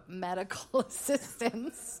Q-tip but medical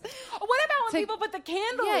assistance. What about when people put the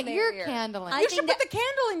candle in their ear? Yeah, ear candling. You should put the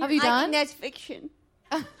candle in your ear. Have you done? I think that's fiction.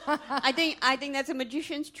 I think that's a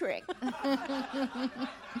magician's trick.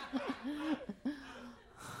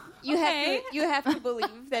 You have to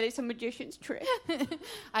believe that it's a magician's trick.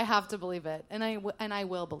 I have to believe it, and I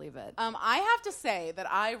will believe it. I have to say that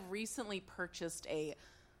I recently purchased a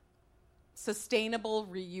sustainable,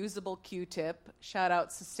 reusable Q-tip. Shout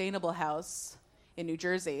out Sustainable House in New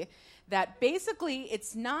Jersey. That basically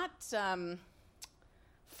it's not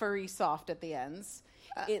furry soft at the ends.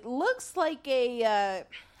 It looks like a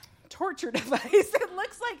torture device. It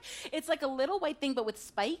looks like it's like a little white thing, but with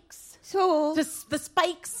spikes. So The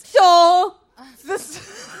spikes. So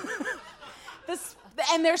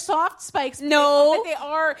And they're soft spikes. No. But they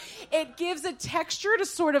are. It gives a texture to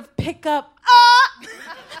sort of pick up.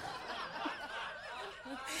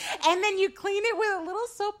 And then you clean it with a little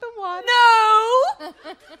soap and water. No.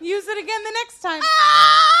 Use it again the next time.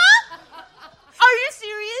 Are you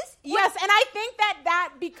serious? Yes, and I think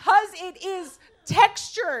that because it is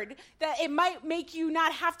textured, that it might make you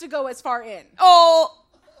not have to go as far in. Oh.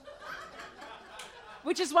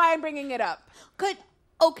 Which is why I'm bringing it up. Good.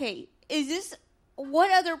 Okay.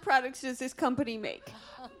 What other products does this company make?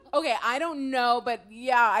 Okay, I don't know, but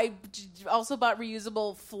yeah, I also bought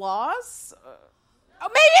reusable floss.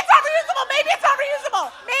 Maybe it's not reusable. Maybe it's not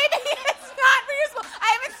reusable. Maybe it's not reusable.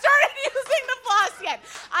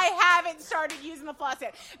 I haven't started using the floss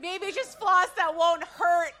yet. Maybe just floss that won't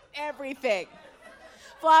hurt everything.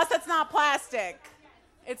 Floss that's not plastic.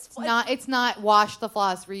 It's not wash the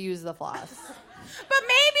floss, reuse the floss. But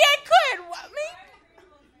maybe I could.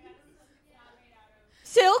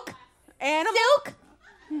 Silk? Animal? Silk?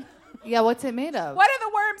 Yeah, what's it made of? What are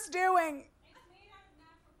the worms doing?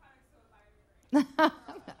 Okay.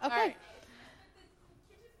 Right.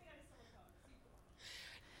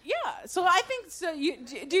 Yeah, so I think so. Do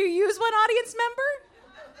you use one, audience member?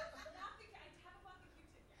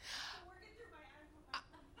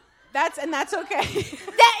 That's okay.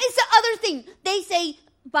 That is the other thing. They say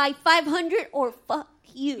buy 500 or fuck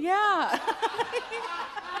you. Yeah.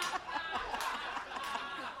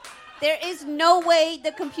 There is no way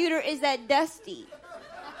the computer is that dusty.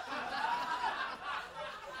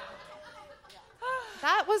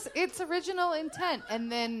 That was its original intent,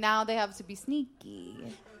 and then now they have to be sneaky.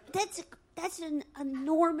 That's an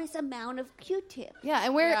enormous amount of Q-tips. Yeah,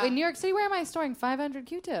 and in New York City, where am I storing 500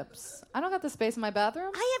 Q-tips? I don't got the space in my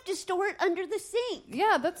bathroom. I have to store it under the sink.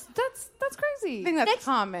 Yeah, that's crazy. I think that's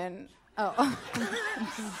common. Oh.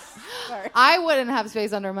 Sorry. I wouldn't have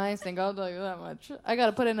space under my sink, I'll tell you that much. I got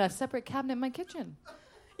to put it in a separate cabinet in my kitchen.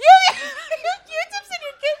 You have Q-tips in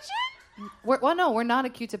your kitchen? No, we're not a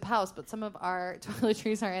Q-tip house, but some of our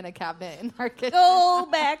toiletries are in a cabinet in our kitchen. Go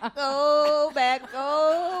back, go back,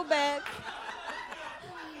 go back.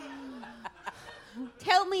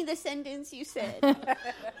 Tell me the sentence you said.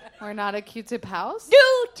 We're not a Q-tip house?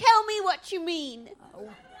 Do tell me what you mean.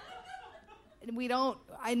 We don't.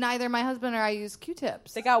 Neither my husband or I use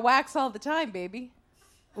Q-tips. They got wax all the time, baby.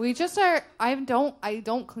 We just are. I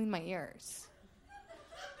don't clean my ears.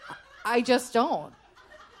 I just don't.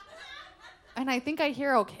 And I think I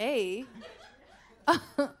hear okay.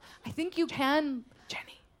 I think you can.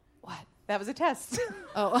 Jenny. What? That was a test.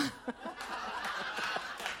 Oh.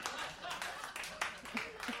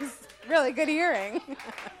 Really good hearing.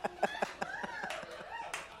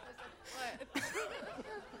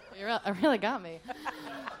 You really got me.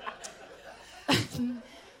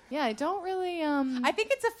 Yeah, I don't really. I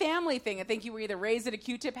think it's a family thing. I think you were either raised at a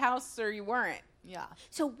Q-tip house or you weren't. Yeah.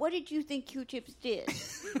 So what did you think Q-tips did?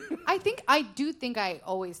 I do think I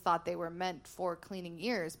always thought they were meant for cleaning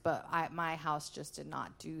ears, but my house just did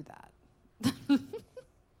not do that.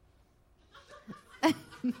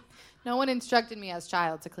 No one instructed me as a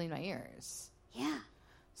child to clean my ears. Yeah.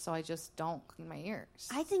 So I just don't clean my ears.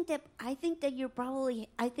 I think that you're probably,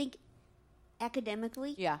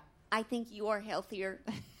 academically, Yeah. I think you are healthier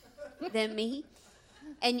than me.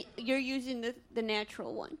 And you're using the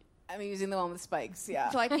natural one. I'm using the one with spikes,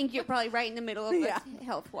 yeah. So I think you're probably right in the middle of it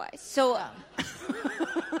health-wise. So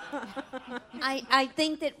I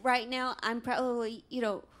think that right now I'm probably,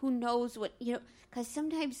 who knows what, because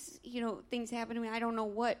sometimes, things happen to me. I don't know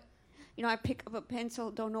what. I pick up a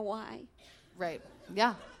pencil, don't know why. Right.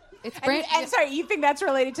 Yeah. It's and sorry, you think that's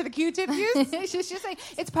related to the Q-tip use? She's just saying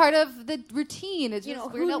it's part of the routine. It's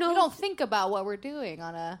just, we don't think about what we're doing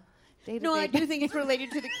on a day-to-day. No, I do think it's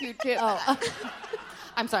related to the Q-tip. Oh.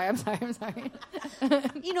 I'm sorry. It's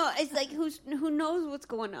like who knows what's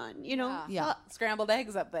going on, Yeah. Scrambled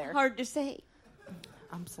eggs up there. Hard to say.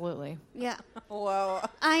 Absolutely. Yeah. Whoa.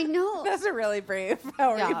 I know. That's a really brave.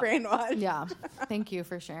 How are you brainwashed? Yeah. Thank you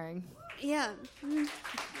for sharing. Yeah.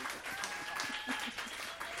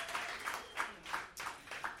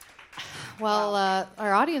 Well,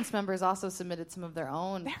 our audience members also submitted some of their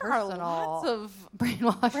own personal lots of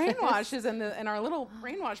brainwashes in our little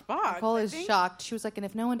brainwash box. Nicole is shocked. She was like, and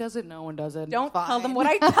if no one does it, no one does it. Don't tell them what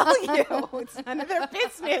I tell you. It's none of their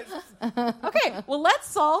business. Okay, well, let's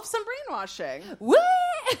solve some brainwashing. Woo!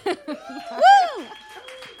 Woo!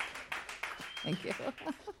 Thank you.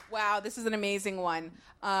 Wow, this is an amazing one.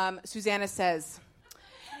 Susanna says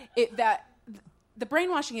that the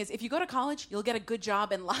brainwashing is if you go to college, you'll get a good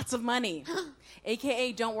job and lots of money.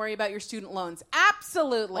 AKA, don't worry about your student loans.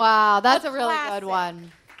 Absolutely. Wow, that's a really good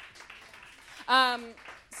one.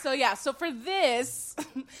 So for this,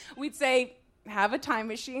 we'd say have a time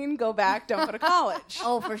machine, go back, don't go to college.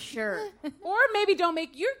 Oh, for sure. Or maybe don't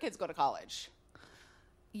make your kids go to college.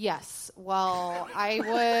 Yes. Well, I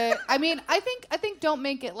would. I think don't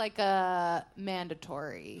make it like a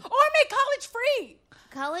mandatory. Or make college free.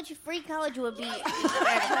 Free college would be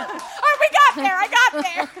incredible. I got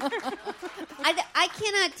there. I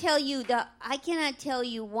cannot tell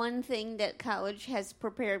you one thing that college has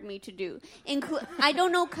prepared me to do. I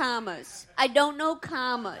don't know commas.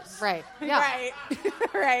 Right. Yeah.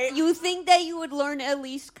 Right. You think that you would learn at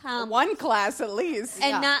least commas. One class at least.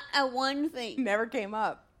 And not a one thing. Never came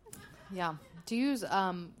up. Yeah. Do you use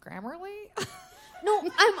Grammarly? No,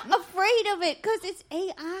 I'm afraid of it because it's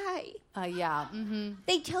AI. Yeah. Mm-hmm.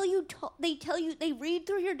 They tell you. They read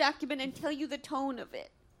through your document and tell you the tone of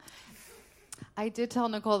it. I did tell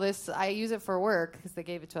Nicole this. I use it for work because they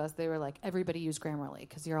gave it to us. They were like, everybody use Grammarly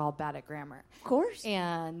because you're all bad at grammar. Of course.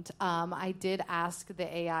 And I did ask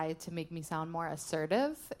the AI to make me sound more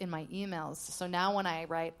assertive in my emails. So now when I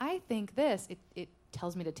write, I think this, it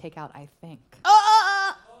tells me to take out I think.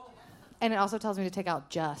 And it also tells me to take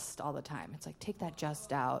out just all the time. It's like, take that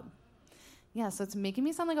just out. Yeah, so it's making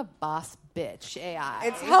me sound like a boss bitch AI.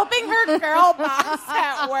 It's helping her girl boss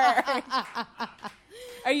at work.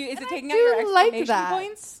 Is it taking out your exclamation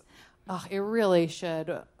points? Oh, it really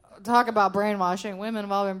should. Talk about brainwashing. Women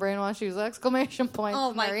have all been brainwashed. Use exclamation points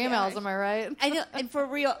in their emails. Am I right? I know, and for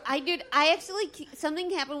real, I actually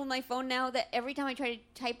something happened with my phone now that every time I try to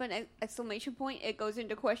type an exclamation point, it goes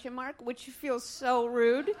into question mark, which feels so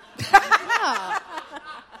rude.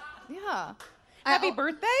 Yeah. Happy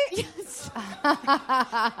birthday? Yes.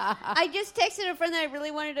 I just texted a friend that I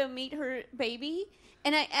really wanted to meet her baby.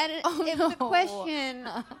 And I added the question.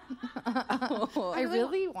 I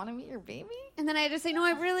really want to meet your baby? And then I had to say, no,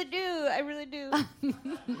 I really do.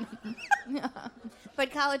 Yeah.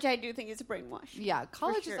 But college, I do think is a brainwash. Yeah,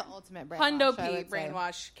 college is the ultimate brainwash. Hundo P,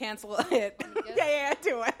 brainwash. Cancel it. Yeah,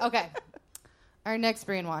 do it. Okay. Our next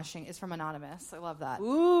brainwashing is from Anonymous. I love that.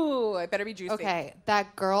 Ooh, it better be juicy. Okay,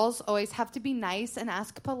 that girls always have to be nice and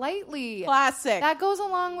ask politely. Classic. That goes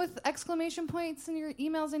along with exclamation points in your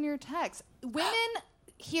emails and your texts. Women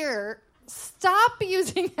here, stop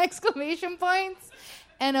using exclamation points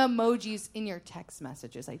and emojis in your text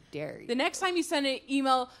messages. I dare you. The next time you send an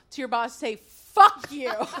email to your boss, say, fuck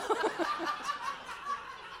you.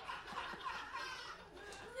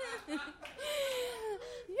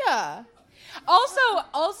 Yeah.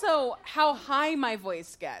 Also, how high my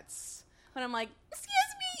voice gets when I'm like, excuse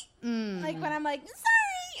me. Like when I'm like,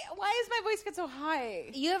 sorry, why does my voice get so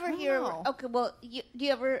high? You ever hear? Okay, well, do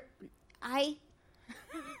you ever? I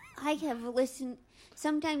have listened.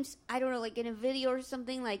 Sometimes I don't know, like in a video or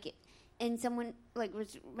something, like, and someone like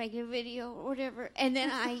was making a video or whatever, and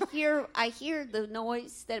then I hear the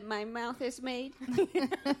noise that my mouth has made,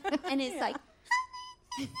 and it's like.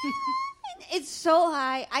 It's so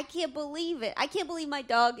high. I can't believe it. I can't believe my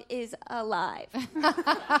dog is alive.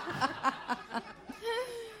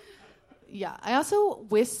 Yeah. I also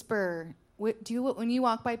whisper. Do you when you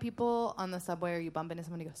walk by people on the subway or you bump into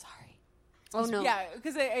someone, you go, sorry? Oh no. Yeah,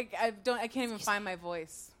 because I can't even find my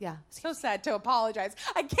voice. Yeah. So sad to apologize.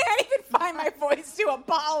 I can't even find my voice to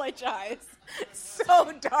apologize.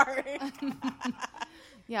 So dark.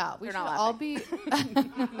 Yeah, we They're should not all be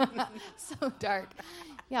so dark.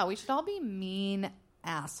 Yeah, we should all be mean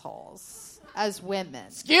assholes as women.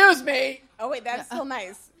 Excuse me. Oh wait, that's still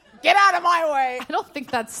nice. Get out of my way. I don't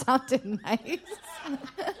think that sounded nice.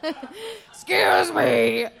 Excuse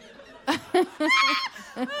me.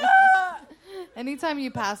 Anytime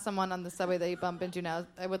you pass someone on the subway that you bump into now,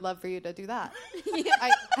 I would love for you to do that.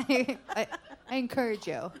 I encourage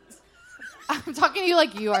you. I'm talking to you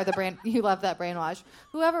like you are the brain. You love that brainwash.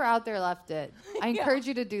 Whoever out there left it, I encourage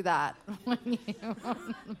you to do that when you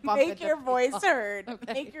bump Make into your people. voice heard.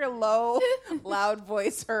 Okay. Make your low, loud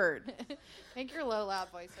voice heard. Make your low, loud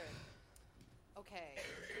voice heard. Okay.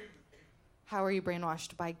 How are you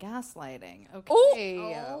brainwashed by gaslighting? Okay.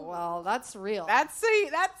 Ooh. Well, that's real. That's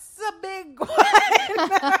a big one.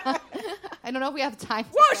 I don't know if we have time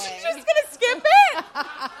today. Whoa, she's just gonna skip it.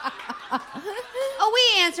 Oh, we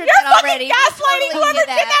answered You're that already. gaslighting We whoever did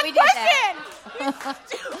that We did that.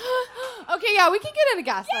 question. Okay, yeah, we can get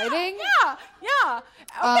into gaslighting. Yeah.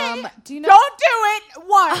 Okay. Do you know? Don't do it.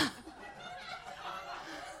 One.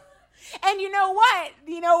 And you know what?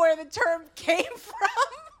 You know where the term came from?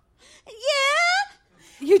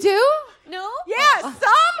 Yeah. You do? No? Yeah,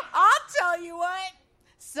 I'll tell you what.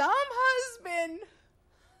 Some husband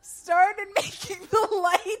started making the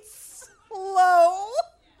lights low.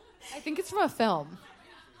 I think it's from a film.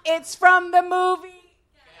 It's from the movie.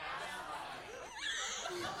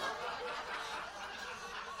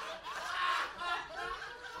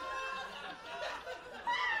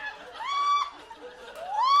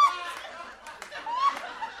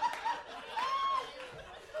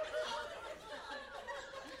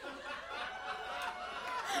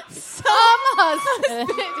 Some husband.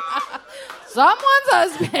 Someone's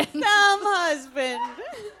husband. Some husband.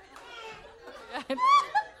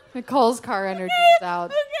 Nicole's car energy is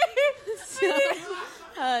out. Some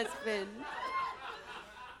husband.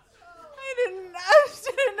 I didn't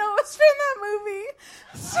know it was from that movie.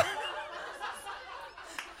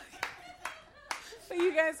 But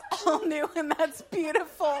you guys all knew, and that's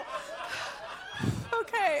beautiful.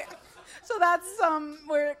 Okay. So that's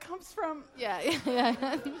where it comes from. Yeah.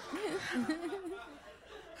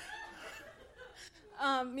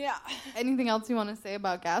 Yeah. Anything else you want to say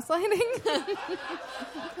about gaslighting?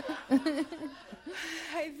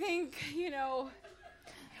 I think,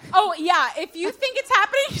 oh, yeah, if you think it's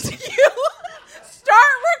happening to you,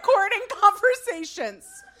 start recording conversations.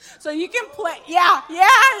 So you can play, yeah.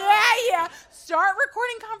 Start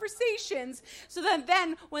recording conversations so that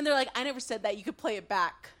then when they're like, I never said that, you could play it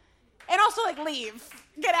back. And also, leave.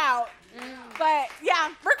 Get out. But, yeah,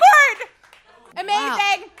 record.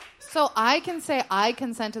 Amazing. Wow. So I can say I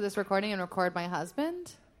consent to this recording and record my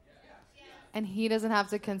husband? And he doesn't have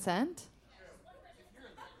to consent?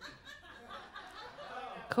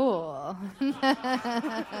 Cool.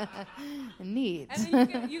 Neat. And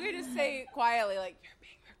then you can just say quietly, you're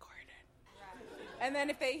being recorded. And then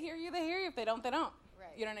if they hear you, they hear you. If they don't, they don't.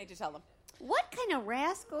 Right. You don't need to tell them. What kind of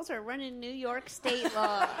rascals are running New York state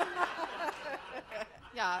law?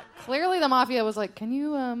 Yeah, clearly the mafia was like, can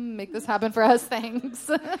you make this happen for us? Thanks.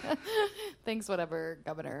 Thanks, whatever,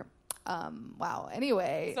 governor. Wow,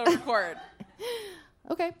 anyway. So record.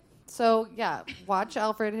 Okay, so yeah, watch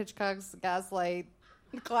Alfred Hitchcock's Gaslight.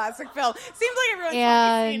 Classic film. Seems like everyone's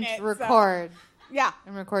And seen it. record. So. Yeah.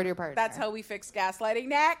 And record your partner. That's how we fix gaslighting.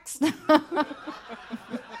 Next.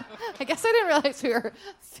 I guess I didn't realize we were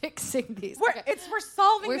fixing these. We're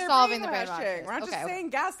solving We're their solving the brainwashing. brainwashing. We're not just Okay. saying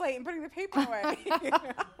gaslight and putting the paper away. No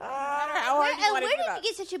matter how hard you And want where to do did that. you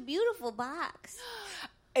get such a beautiful box?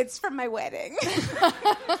 It's from my wedding.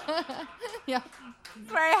 Yeah.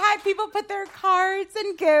 Where I had people put their cards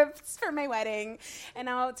and gifts for my wedding. And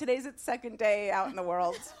now today's its second day out in the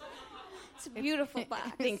world. It's a beautiful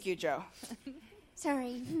box. Thank you, Joe.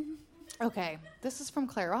 Sorry. Okay, this is from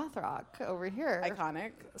Claire Rothrock over here.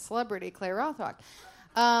 Iconic. Celebrity Claire Rothrock.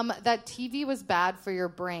 That TV was bad for your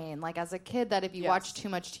brain. Like as a kid, that if you watch too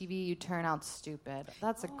much TV, you turn out stupid.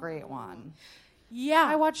 That's a great one. Yeah.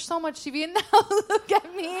 I watch so much TV, and now look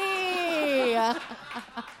at me.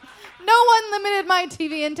 No one limited my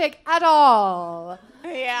TV intake at all.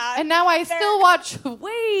 Yeah. And now I still watch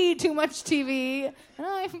way too much TV, and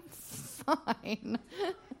I'm fine.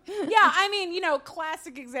 Yeah, I mean,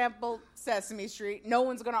 classic example, Sesame Street. No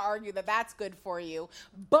one's going to argue that that's good for you.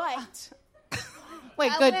 But...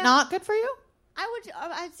 Wait, good, well, not good for you?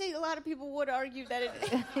 I'd say a lot of people would argue that it...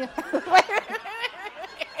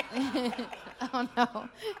 Oh, no.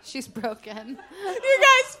 She's broken. You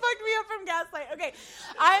guys fucked me up from Gaslight. Okay,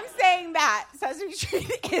 I'm saying that Sesame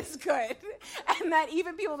Street is good. And that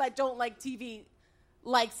even people that don't like TV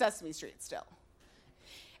like Sesame Street still.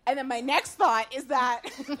 And then my next thought is that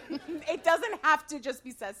it doesn't have to just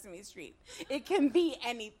be Sesame Street. It can be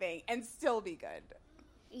anything and still be good.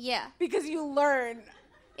 Yeah. Because you learn.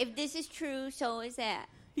 If this is true, so is that.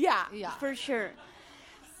 Yeah. For sure.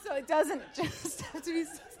 So it doesn't just have to be.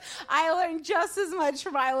 I learned just as much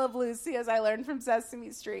from I Love Lucy as I learned from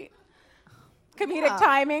Sesame Street. Comedic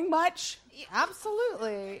timing, much?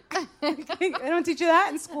 Absolutely. They don't teach you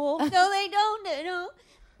that in school. No, they don't. No.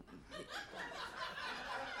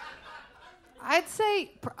 I'd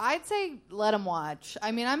say let them watch.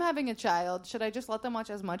 I mean, I'm having a child. Should I just let them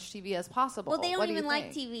watch as much TV as possible? Well, they don't even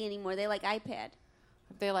like think? TV anymore. They like iPad.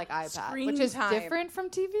 They like iPad, Screen which is time. different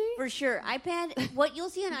from TV. For sure. iPad, what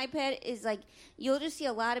you'll see on iPad is like, you'll just see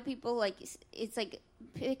a lot of people, like, it's like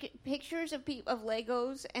pictures of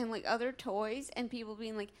Legos and like other toys and people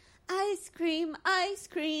being like, ice cream,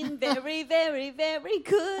 very, very, very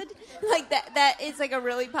good. Like that is like a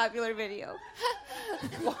really popular video.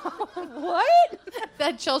 What?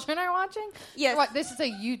 That children are watching? Yes. What, this is a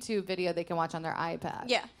YouTube video they can watch on their iPad.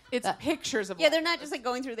 Yeah. It's pictures of. Yeah, they're not just like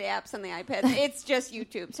going through the apps on the iPad. It's just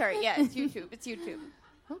YouTube. Sorry, yeah, it's YouTube. It's YouTube.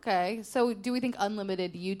 Okay, so do we think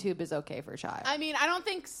unlimited YouTube is okay for child? I mean, I don't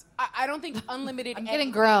think unlimited. I'm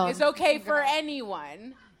getting grown. Is okay for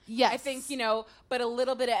anyone. Yes. I think, but a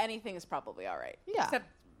little bit of anything is probably all right. Yeah. Except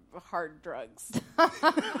hard drugs.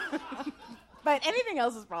 But anything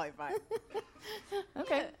else is probably fine.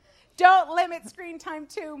 Okay. Don't limit screen time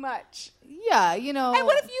too much. Yeah, And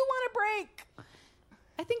what if you want a break?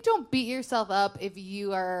 I think don't beat yourself up if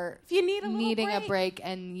you are needing a break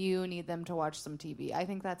and you need them to watch some TV. I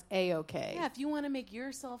think that's A-okay. Yeah, if you want to make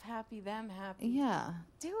yourself happy, them happy. Yeah.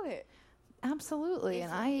 Do it. Absolutely.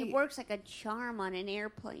 It works like a charm on an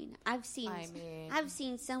airplane. I've seen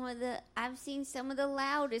some of the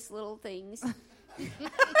loudest little things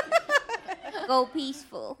go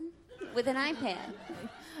peaceful with an iPad.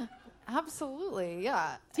 Absolutely,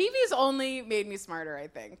 yeah. TV's only made me smarter, I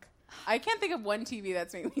think. I can't think of one TV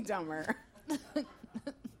that's made me dumber.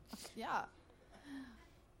 Yeah.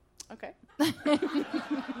 Okay.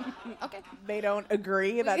 Okay. They don't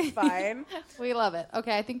agree. That's fine. We love it.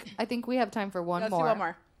 Okay, I think we have time for one Let's more. do one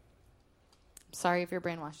more. Sorry if your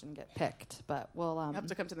brainwash didn't get picked, but we'll You have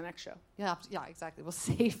to come to the next show. Yeah, exactly. We'll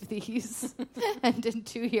save these, and in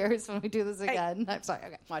 2 years when we do this again, I'm sorry.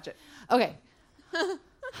 Okay, Watch it. okay.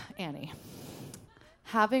 Annie,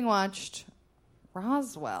 having watched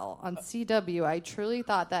Roswell on CW, I truly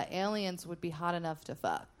thought that aliens would be hot enough to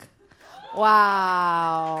fuck.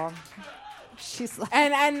 Wow. She's like,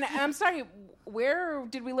 And I'm sorry, where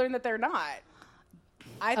did we learn that they're not?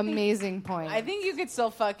 Amazing point. I think you could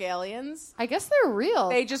still fuck aliens. I guess they're real.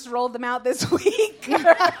 They just rolled them out this week. Every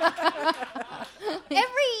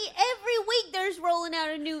week there's rolling out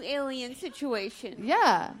a new alien situation.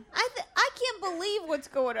 Yeah. I can't believe what's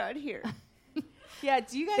going on here. Yeah,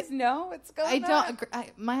 do you guys know what's going on? I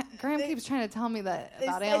don't. My Graham keeps trying to tell me that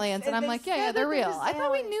about aliens, and I'm like, yeah, they're real. I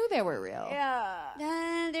thought we knew they were real.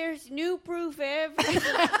 Yeah. There's new proof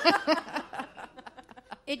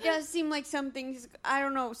It does seem like something's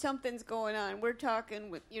going on. We're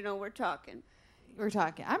talking. We're talking.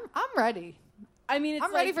 I'm ready. I mean,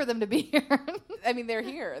 I'm ready for them to be here. I mean, they're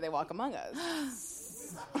here. They walk among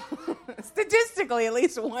us. Statistically, at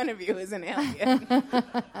least one of you is an alien.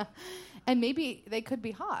 And maybe they could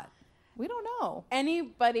be hot. We don't know.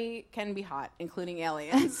 Anybody can be hot, including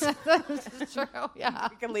aliens. That's true, yeah.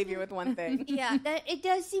 We can leave you with one thing. Yeah, it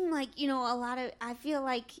does seem like, a lot of, I feel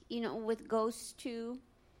like, with ghosts too.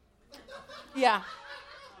 Yeah.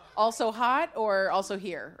 Also hot or also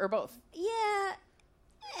here? Or both? Yeah.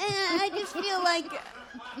 And I just feel like,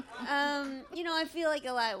 I feel like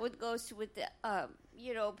a lot with ghosts with the,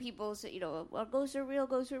 people say, well, ghosts are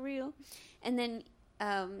real. And then,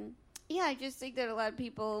 yeah, I just think that a lot of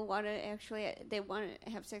people want to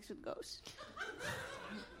have sex with ghosts.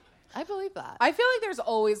 I believe that. I feel like there's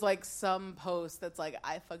always like some post that's like,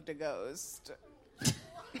 I fucked a ghost.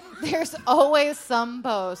 There's always some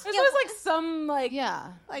post. There's always like some like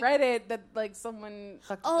Reddit that like someone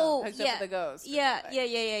hooked up with a ghost. Yeah.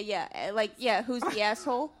 Like, yeah, who's the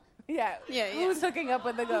asshole? Yeah. Who's hooking up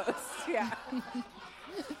with the ghost? Yeah.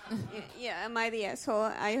 Yeah, am I the asshole?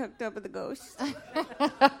 I hooked up with a ghost.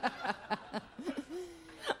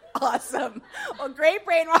 Awesome. Well, great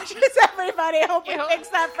brainwashes, everybody. I hope we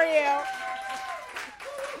fixed that for you.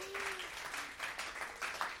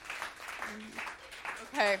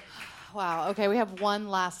 Okay. Wow. Okay, we have one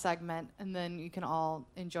last segment, and then you can all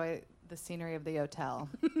enjoy the scenery of the hotel.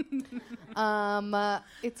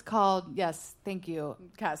 It's called, yes, thank you,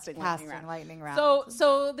 Casting Lightning Round.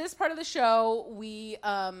 So this part of the show, we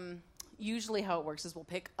usually how it works is we'll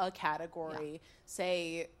pick a category,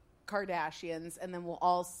 say Kardashians, and then we'll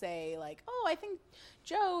all say like, "Oh, I think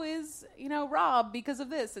Joe is, Rob because of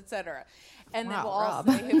this, etc." And then we'll all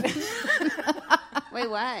say, "Wait,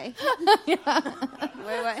 why?" Wait,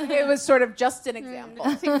 why? It was sort of just an example.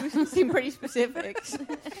 Seem pretty specific.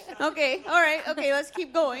 Okay, all right. Okay, let's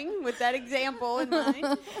keep going with that example in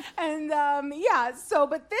mind. And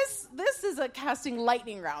but this is a casting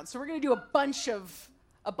lightning round. So we're gonna do a bunch of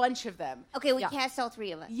them. Okay, we cast all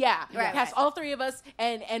three of us. Yeah, Right. cast all three of us,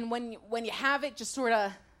 and when you have it, just sort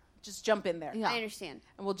of jump in there. Yeah. I understand.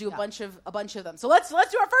 And we'll do a bunch of them. So let's do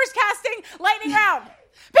our first casting lightning round.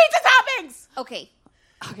 Pizza toppings. Okay.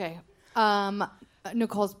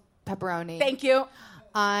 Nicole's pepperoni. Thank you.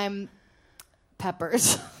 I'm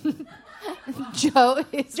peppers.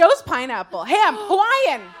 Joe's pineapple. Ham.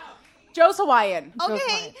 Hawaiian. Joe's Hawaiian.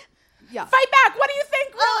 Okay. Yeah. Fight back. What do you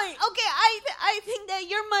think, really? Okay, I think that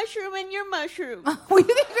you're mushroom and you're mushroom. We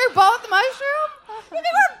think we're both mushroom? You think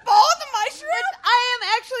we're both mushroom? I am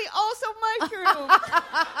actually also mushroom.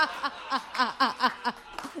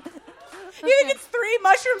 You think it's three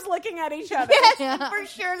mushrooms looking at each other? Yes, for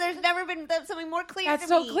sure. There's never been something more clear That's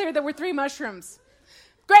to me. so clear that we're three mushrooms.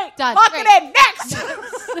 Great. Done. Lock Great. it in. Next.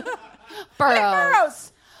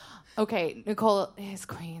 Burrows. Okay, Nicole is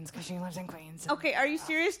Queens because she lives in Queens. Okay, are you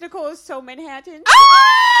serious? Nicole is so Manhattan?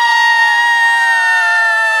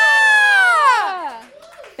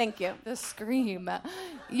 Thank you. The scream.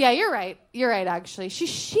 Yeah, you're right. You're right, actually. She's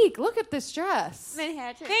chic. Look at this dress.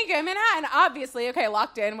 Manhattan. Thank you. Manhattan, obviously. Okay,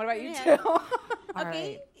 locked in. What about you two? All Okay.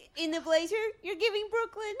 right. In the blazer, you're giving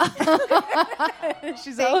Brooklyn.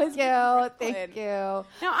 She's Thank always you. Thank you. Now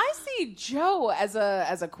I see Joe as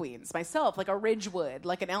a Queens myself, like a Ridgewood,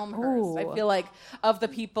 like an Elmhurst. I Ooh. feel like of the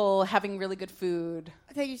people having really good food.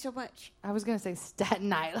 Thank you so much. I was going to say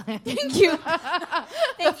Staten Island. Thank you.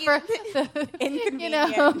 Thank you.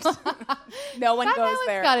 Inconvenient. No one Staten goes Island's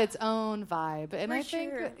there. got its own vibe. And For I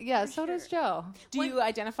think, sure. so does Joe. Do you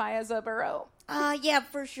identify as a borough? Yeah,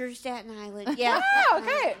 for sure, Staten Island. Yeah.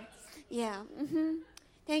 Okay. Yeah. Mm-hmm.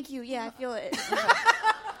 Thank you. Yeah, I feel it.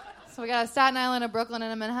 So we got a Staten Island, a Brooklyn,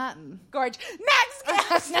 and a Manhattan. Gorge. Next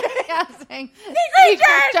guest. Guessing.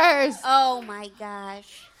 Creatures. Oh my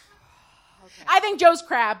gosh. I think Joe's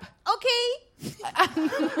crab. Okay.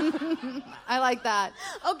 I like that.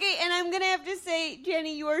 Okay, and I'm gonna have to say,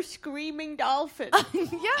 Jenny, you are screaming dolphin.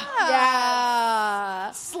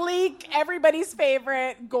 Yeah. Sleek, everybody's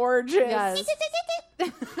favorite, gorgeous. Yes.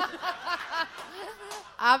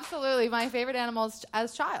 Absolutely. My favorite animals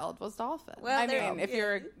as child was dolphin. Well, I there- mean, if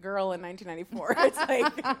you're a girl in 1994, it's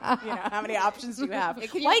like, how many options do you have? Yeah,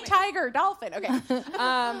 can you White make- tiger, dolphin. Okay.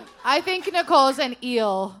 I think Nicole's an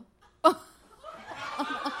eel.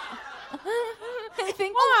 I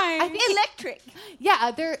think why? Electric.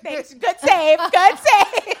 Yeah, they're Thanks. Good save. Good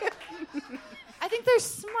save. I think they're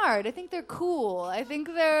smart. I think they're cool. I think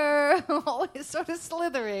they're always sort of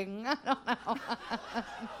slithering. I don't know.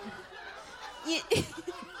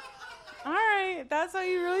 All right, that's how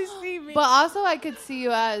you really see me. But also, I could see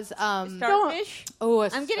you as Starfish. Oh,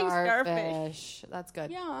 I'm getting starfish. That's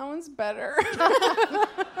good. Yeah, that one's better. That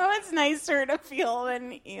one's nicer to feel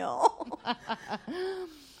than eel.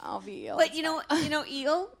 I'll be eel. But you know,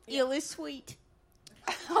 eel. Eel is sweet.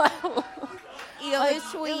 Eel is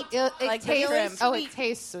sweet. It Like the tastes. shrimp. Oh, it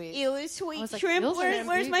tastes sweet. Eel is sweet. was like, Shrimp. eels are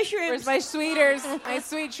Where's sweet. my shrimp? Where's my sweeters? My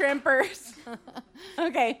sweet shrimpers.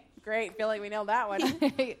 Okay, great. Feel like we nailed that one.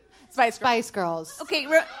 Spice Girls. Okay.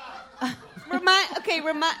 Remind. Okay.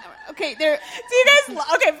 There. Do you guys?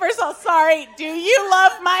 Okay, first of all, sorry. Do you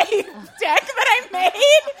love my deck that I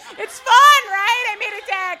made? It's fun, right? I made a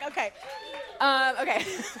deck. Okay. Okay.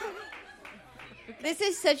 This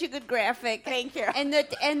is such a good graphic. Thank you. And the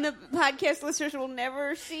podcast listeners will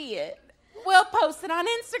never see it. We'll post it on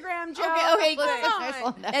Instagram, Joe. Okay, Listeners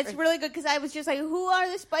will good. never That's really good because I was just like, who are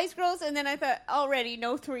the Spice Girls? And then I thought, already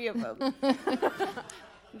know three of them.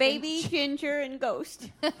 Baby, Ginger, and Ghost.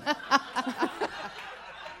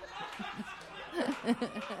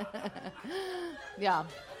 Yeah.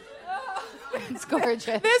 It's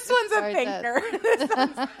gorgeous. This one's a Gorgeous. thinker.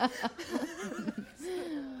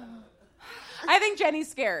 I think Jenny's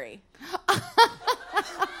scary.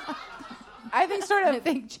 I think sort I of.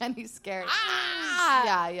 think Jenny's scary.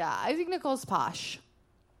 Yeah. I think Nicole's posh.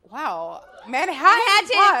 Wow. Manhattan.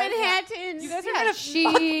 Manhattan. You guys are Yeah, gonna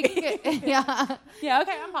chic. Yeah. Yeah,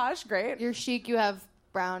 okay, I'm posh. Great. You're chic. You have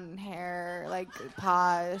brown hair, like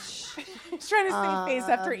posh. Just trying to save face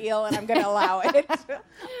after eel, and I'm going to allow it.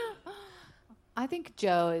 I think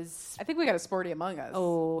Joe is. I think we got a sporty among us.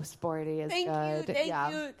 Oh, sporty is Thank good.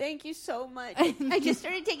 you, thank you so much. I just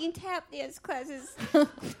started taking tap dance classes.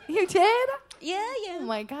 You did? Yeah. Oh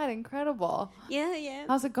my God, incredible. Yeah.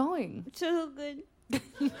 How's it going? So good.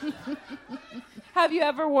 Have you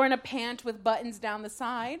ever worn a pant with buttons down the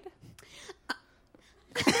side?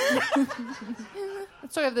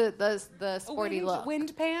 It's sort of the sporty look.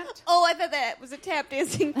 Wind pant? Oh, I thought that was a tap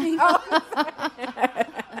dancing thing.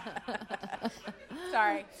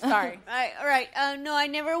 Sorry. All right. No, I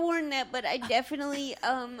never worn that, but I definitely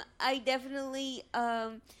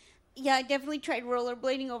tried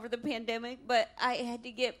rollerblading over the pandemic, but I had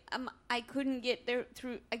to get, I couldn't get there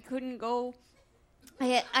I couldn't go.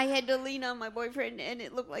 I had to lean on my boyfriend, and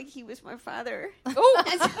it looked like he was my father. Oh!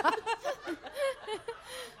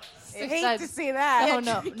 I hate to see that.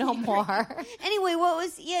 No more. Anyway,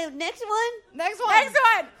 next one? Next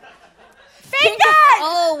one! Finger!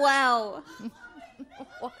 Oh, wow.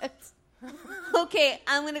 What? Okay,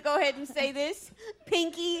 I'm going to go ahead and say this.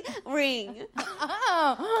 Pinky ring.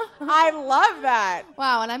 Oh. I love that.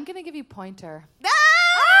 Wow, and I'm going to give you pointer. Is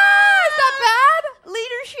that bad?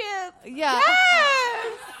 Leadership. Yeah.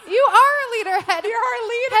 Yes! You are a leader. You're our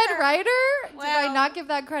leader. Head writer? Well, Did I not give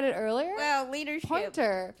that credit earlier? Well, leadership.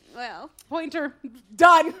 Pointer. Well. Pointer.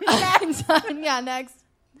 Done. Next. Yeah, next.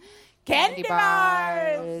 Candy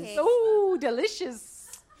bars. Okay. Ooh, delicious.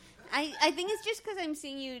 I think it's just because I'm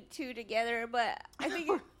seeing you two together, but I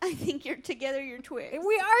think you're together. You're twigs.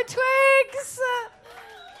 We are twigs.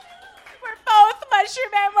 We're both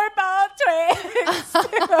mushroom and we're both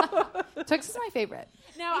twigs. Twix is my favorite.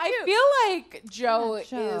 Now, I feel like Joe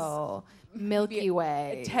is Milky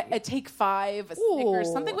Way. a take 5, a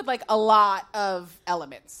Snickers, something with like a lot of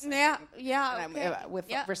elements. Yeah. And with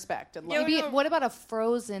respect and love. Maybe, what about a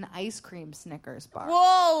frozen ice cream Snickers bar?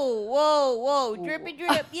 Whoa. Drippy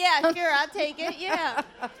drip. Yeah, sure, I'll take it. Yeah.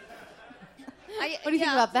 What do you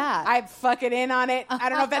think about that? I'm fucking in on it. I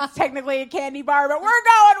don't know if that's technically a candy bar, but we're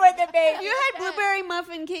going with it, baby. You had blueberry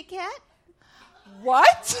muffin Kit Kat?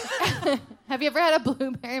 What? Have you ever had a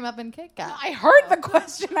blueberry muffin Kit Kat? I heard the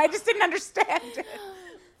question. I just didn't understand it.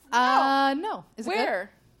 No. Is it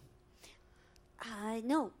Where?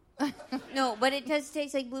 No. No, but it does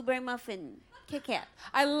taste like blueberry muffin Kit Kat.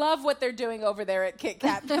 I love what they're doing over there at Kit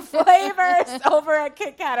Kat. The flavors over at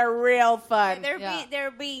Kit Kat are real fun.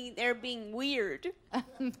 They're being weird,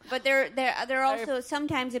 but they're also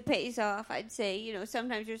sometimes it pays off. I'd say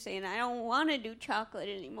sometimes you're saying I don't want to do chocolate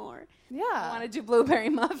anymore. Yeah, I want to do blueberry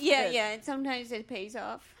muffins. Yeah, and sometimes it pays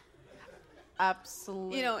off.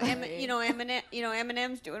 Absolutely.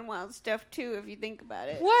 M&M's doing wild stuff too. If you think about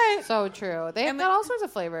it. What? So true. They've got all sorts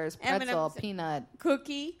of flavors: pretzel, M&M's peanut,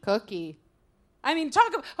 cookie. I mean,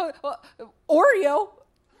 talk about Oreo.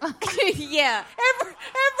 Yeah.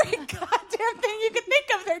 Every goddamn thing you can think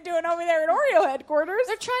of, they're doing over there at Oreo headquarters.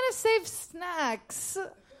 They're trying to save snacks.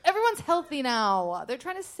 Everyone's healthy now. They're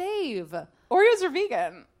trying to save. Oreos are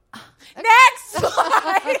vegan. Next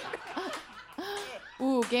slide.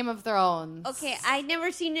 Ooh, Game of Thrones. Okay, I've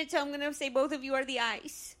never seen it, so I'm going to say both of you are the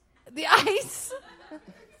ice. The ice?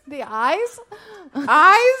 The eyes?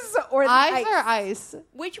 Eyes or the eyes ice? or ice?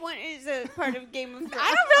 Which one is a part of Game of Thrones?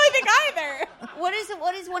 I don't really think either. What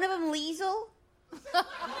is one of them, Liesel?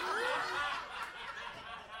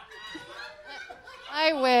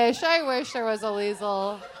 I wish there was a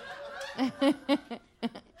Liesel.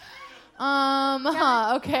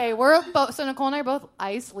 Okay, we're both. So Nicole and I are both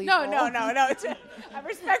ice Liesel. No. I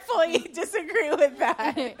respectfully disagree with that.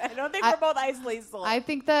 I don't think we're both ice Liesel. I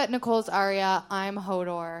think that Nicole's Arya. I'm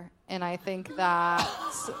Hodor, and I think that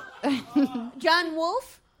Jon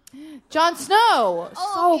Wolf? Jon Snow.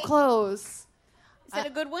 Oh, okay. Close. Is that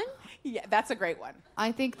a good one? Yeah, that's a great one.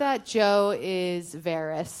 I think that Joe is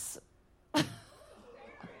Varys.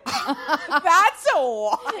 That's a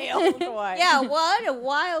wild one. Yeah, what a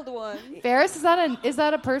wild one. Varys, is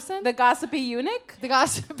that a person? The gossipy eunuch? The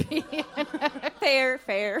gossipy.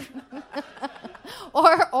 Fair.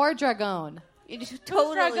 or Dragon.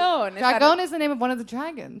 Totally. Dragon? Dragon is the name of one of the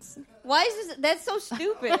dragons. Why is this? That's so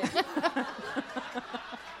stupid.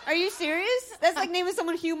 Are you serious? That's like naming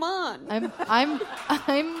someone human. I'm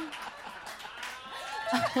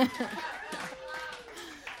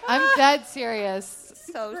dead serious.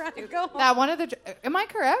 So stupid. That one of the. Am I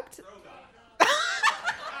correct?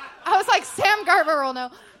 I was like, Sam Garber will know.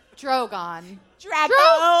 Drogon.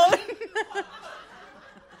 Dragon.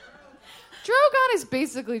 Drogon is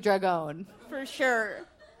basically Dragon. For sure.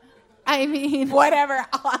 I mean, whatever.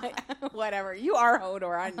 You are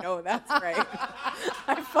Hodor. I know that's right.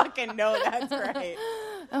 I fucking know that's right.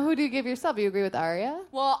 Who do you give yourself? You agree with Arya?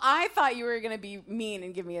 Well, I thought you were going to be mean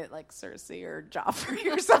and give me like Cersei or Joffrey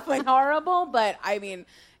or something horrible. But I mean,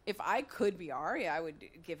 if I could be Arya, I would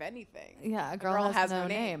give anything. Yeah, a girl has no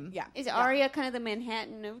name. Yeah. Is Arya kind of the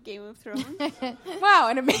Manhattan of Game of Thrones? Wow,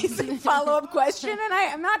 an amazing follow-up question, and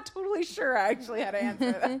I'm not totally sure actually how to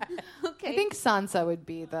answer that. Okay. I think Sansa would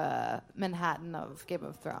be the Manhattan of Game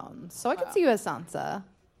of Thrones. So I could see you as Sansa.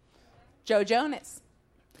 Joe Jonas.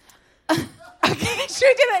 Okay, should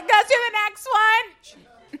we do it? Let's do the next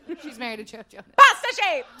one. She's married to Joe Jonas. Pasta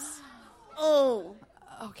shapes. Oh.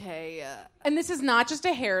 Okay. And this is not just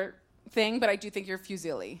a hair thing, but I do think you're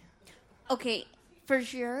Fusilli. Okay, for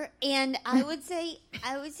sure. And I would say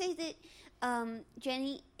that,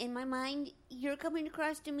 Jenny, in my mind, you're coming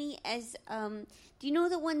across to me as, do you know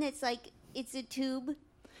the one that's like, it's a tube,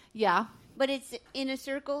 Yeah. but it's in a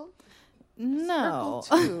circle? No.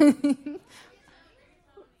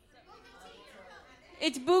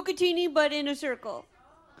 It's bucatini, but in a circle.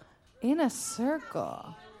 In a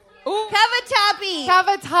circle. Cavatappi.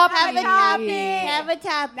 Cavatappi.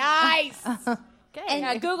 Cavatappi. Nice. Okay. And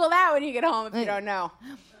Now Google that when you get home if you don't know.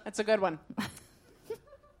 That's a good one.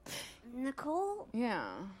 Nicole? Yeah.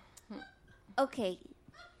 Okay.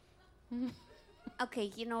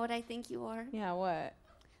 Okay, you know what I think you are? Yeah, what?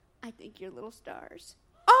 I think you're little stars.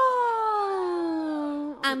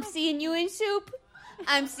 Oh. I'm seeing you in soup.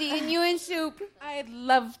 I'm seeing you in soup. I'd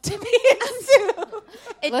love to be in soup.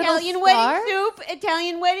 Italian Little wedding star? soup.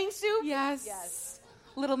 Italian wedding soup. Yes.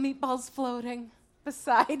 Little meatballs floating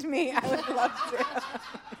beside me. I would love to.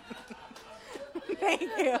 Thank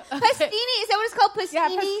you. Pastini. Is that what it's called? Pastini?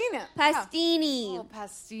 Yeah, pastina. Pastini. Oh,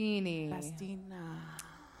 pastini. Pastina.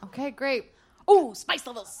 Okay, great. Ooh, spice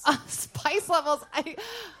levels. Spice levels.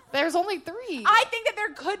 There's only 3. I think that there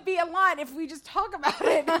could be a lot if we just talk about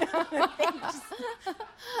it.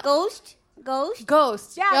 Ghost.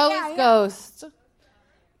 Ghost. Yeah, Joe's yeah, yeah. Ghost.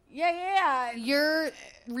 Yeah. You're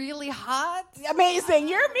really hot. Amazing.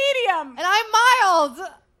 You're medium. And I'm mild.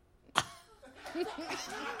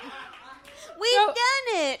 We've done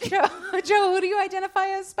it. Joe, who do you identify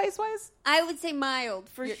as spice-wise? I would say mild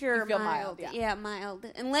for sure. You feel mild, yeah. Mild.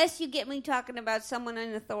 Unless you get me talking about someone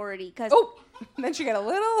in authority, because Then she got a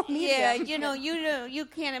little medium. yeah, you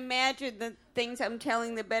can't imagine the things I'm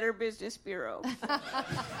telling the Better Business Bureau.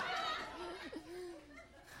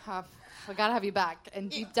 I gotta have you back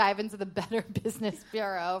and deep dive into the Better Business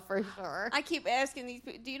Bureau for sure. I keep asking these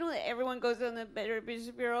people, do you know that everyone goes on the Better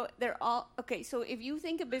Business Bureau? They're all, okay, so if you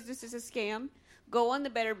think a business is a scam, go on the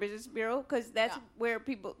Better Business Bureau, because that's where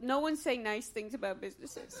people, no one's saying nice things about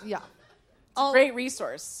businesses. Yeah. Great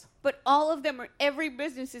resource. But all of them every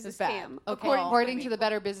business is a scam. Okay. According to the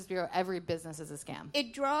Better Business Bureau, every business is a scam.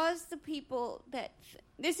 It draws the people that,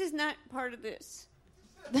 this is not part of this.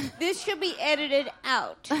 This should be edited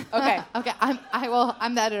out. Okay. Okay.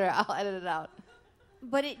 I'm the editor. I'll edit it out.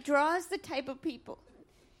 But it draws the type of people.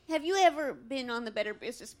 Have you ever been on the Better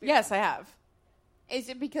Business Bureau? Yes, I have. Is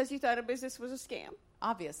it because you thought a business was a scam?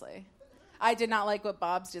 Obviously. I did not like what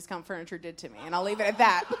Bob's Discount Furniture did to me, and I'll leave it at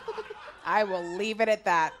that. I will leave it at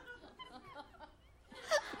that.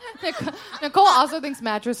 Nicole also thinks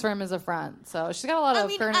Mattress Firm is a front, so she's got a lot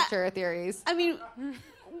of furniture theories. I mean,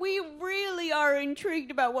 we really are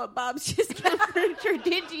intrigued about what Bob's Discount Furniture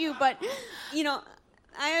did to you, but,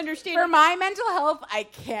 I understand. For my mental health, I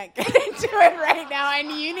can't get into it right now,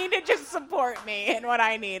 and you need to just support me in what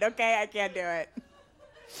I need, okay? I can't do it.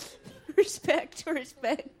 Respect.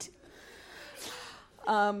 Okay.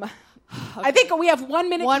 I think we have 1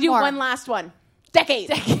 minute to do one last one.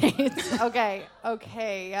 Decades. Okay.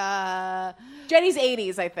 Jenny's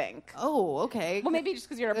 80s, I think. Oh, okay. Well, maybe just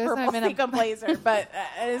because you're a purple sequin blazer, but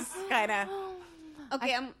it's kind of...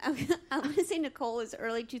 Okay, I'm going to say Nicole is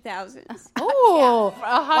early 2000s. Oh,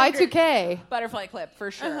 Y2K. Butterfly clip,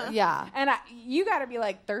 for sure. Uh-huh. Yeah. And you got to be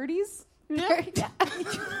like 30s.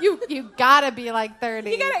 You gotta be like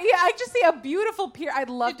 30. I just see a beautiful period. I'd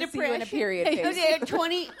love to see you in a period phase.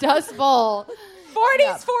 20 Dust Bowl.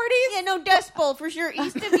 40s. Yeah, no, Dust Bowl for sure.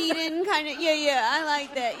 East of Eden, kind of. Yeah, I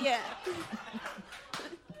like that. Yeah.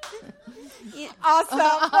 Awesome.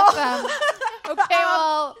 Okay,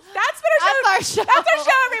 well, that's our show. That's our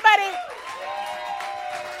show, everybody.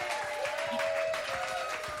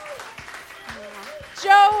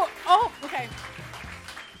 Joe. Oh, okay.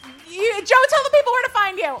 Joe, tell the people where to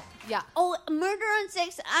find you. Yeah. Oh, Murder on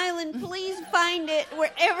Sex Island. Please find it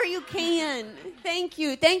wherever you can. Thank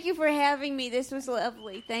you. Thank you for having me. This was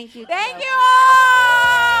lovely. Thank you. Thank you all.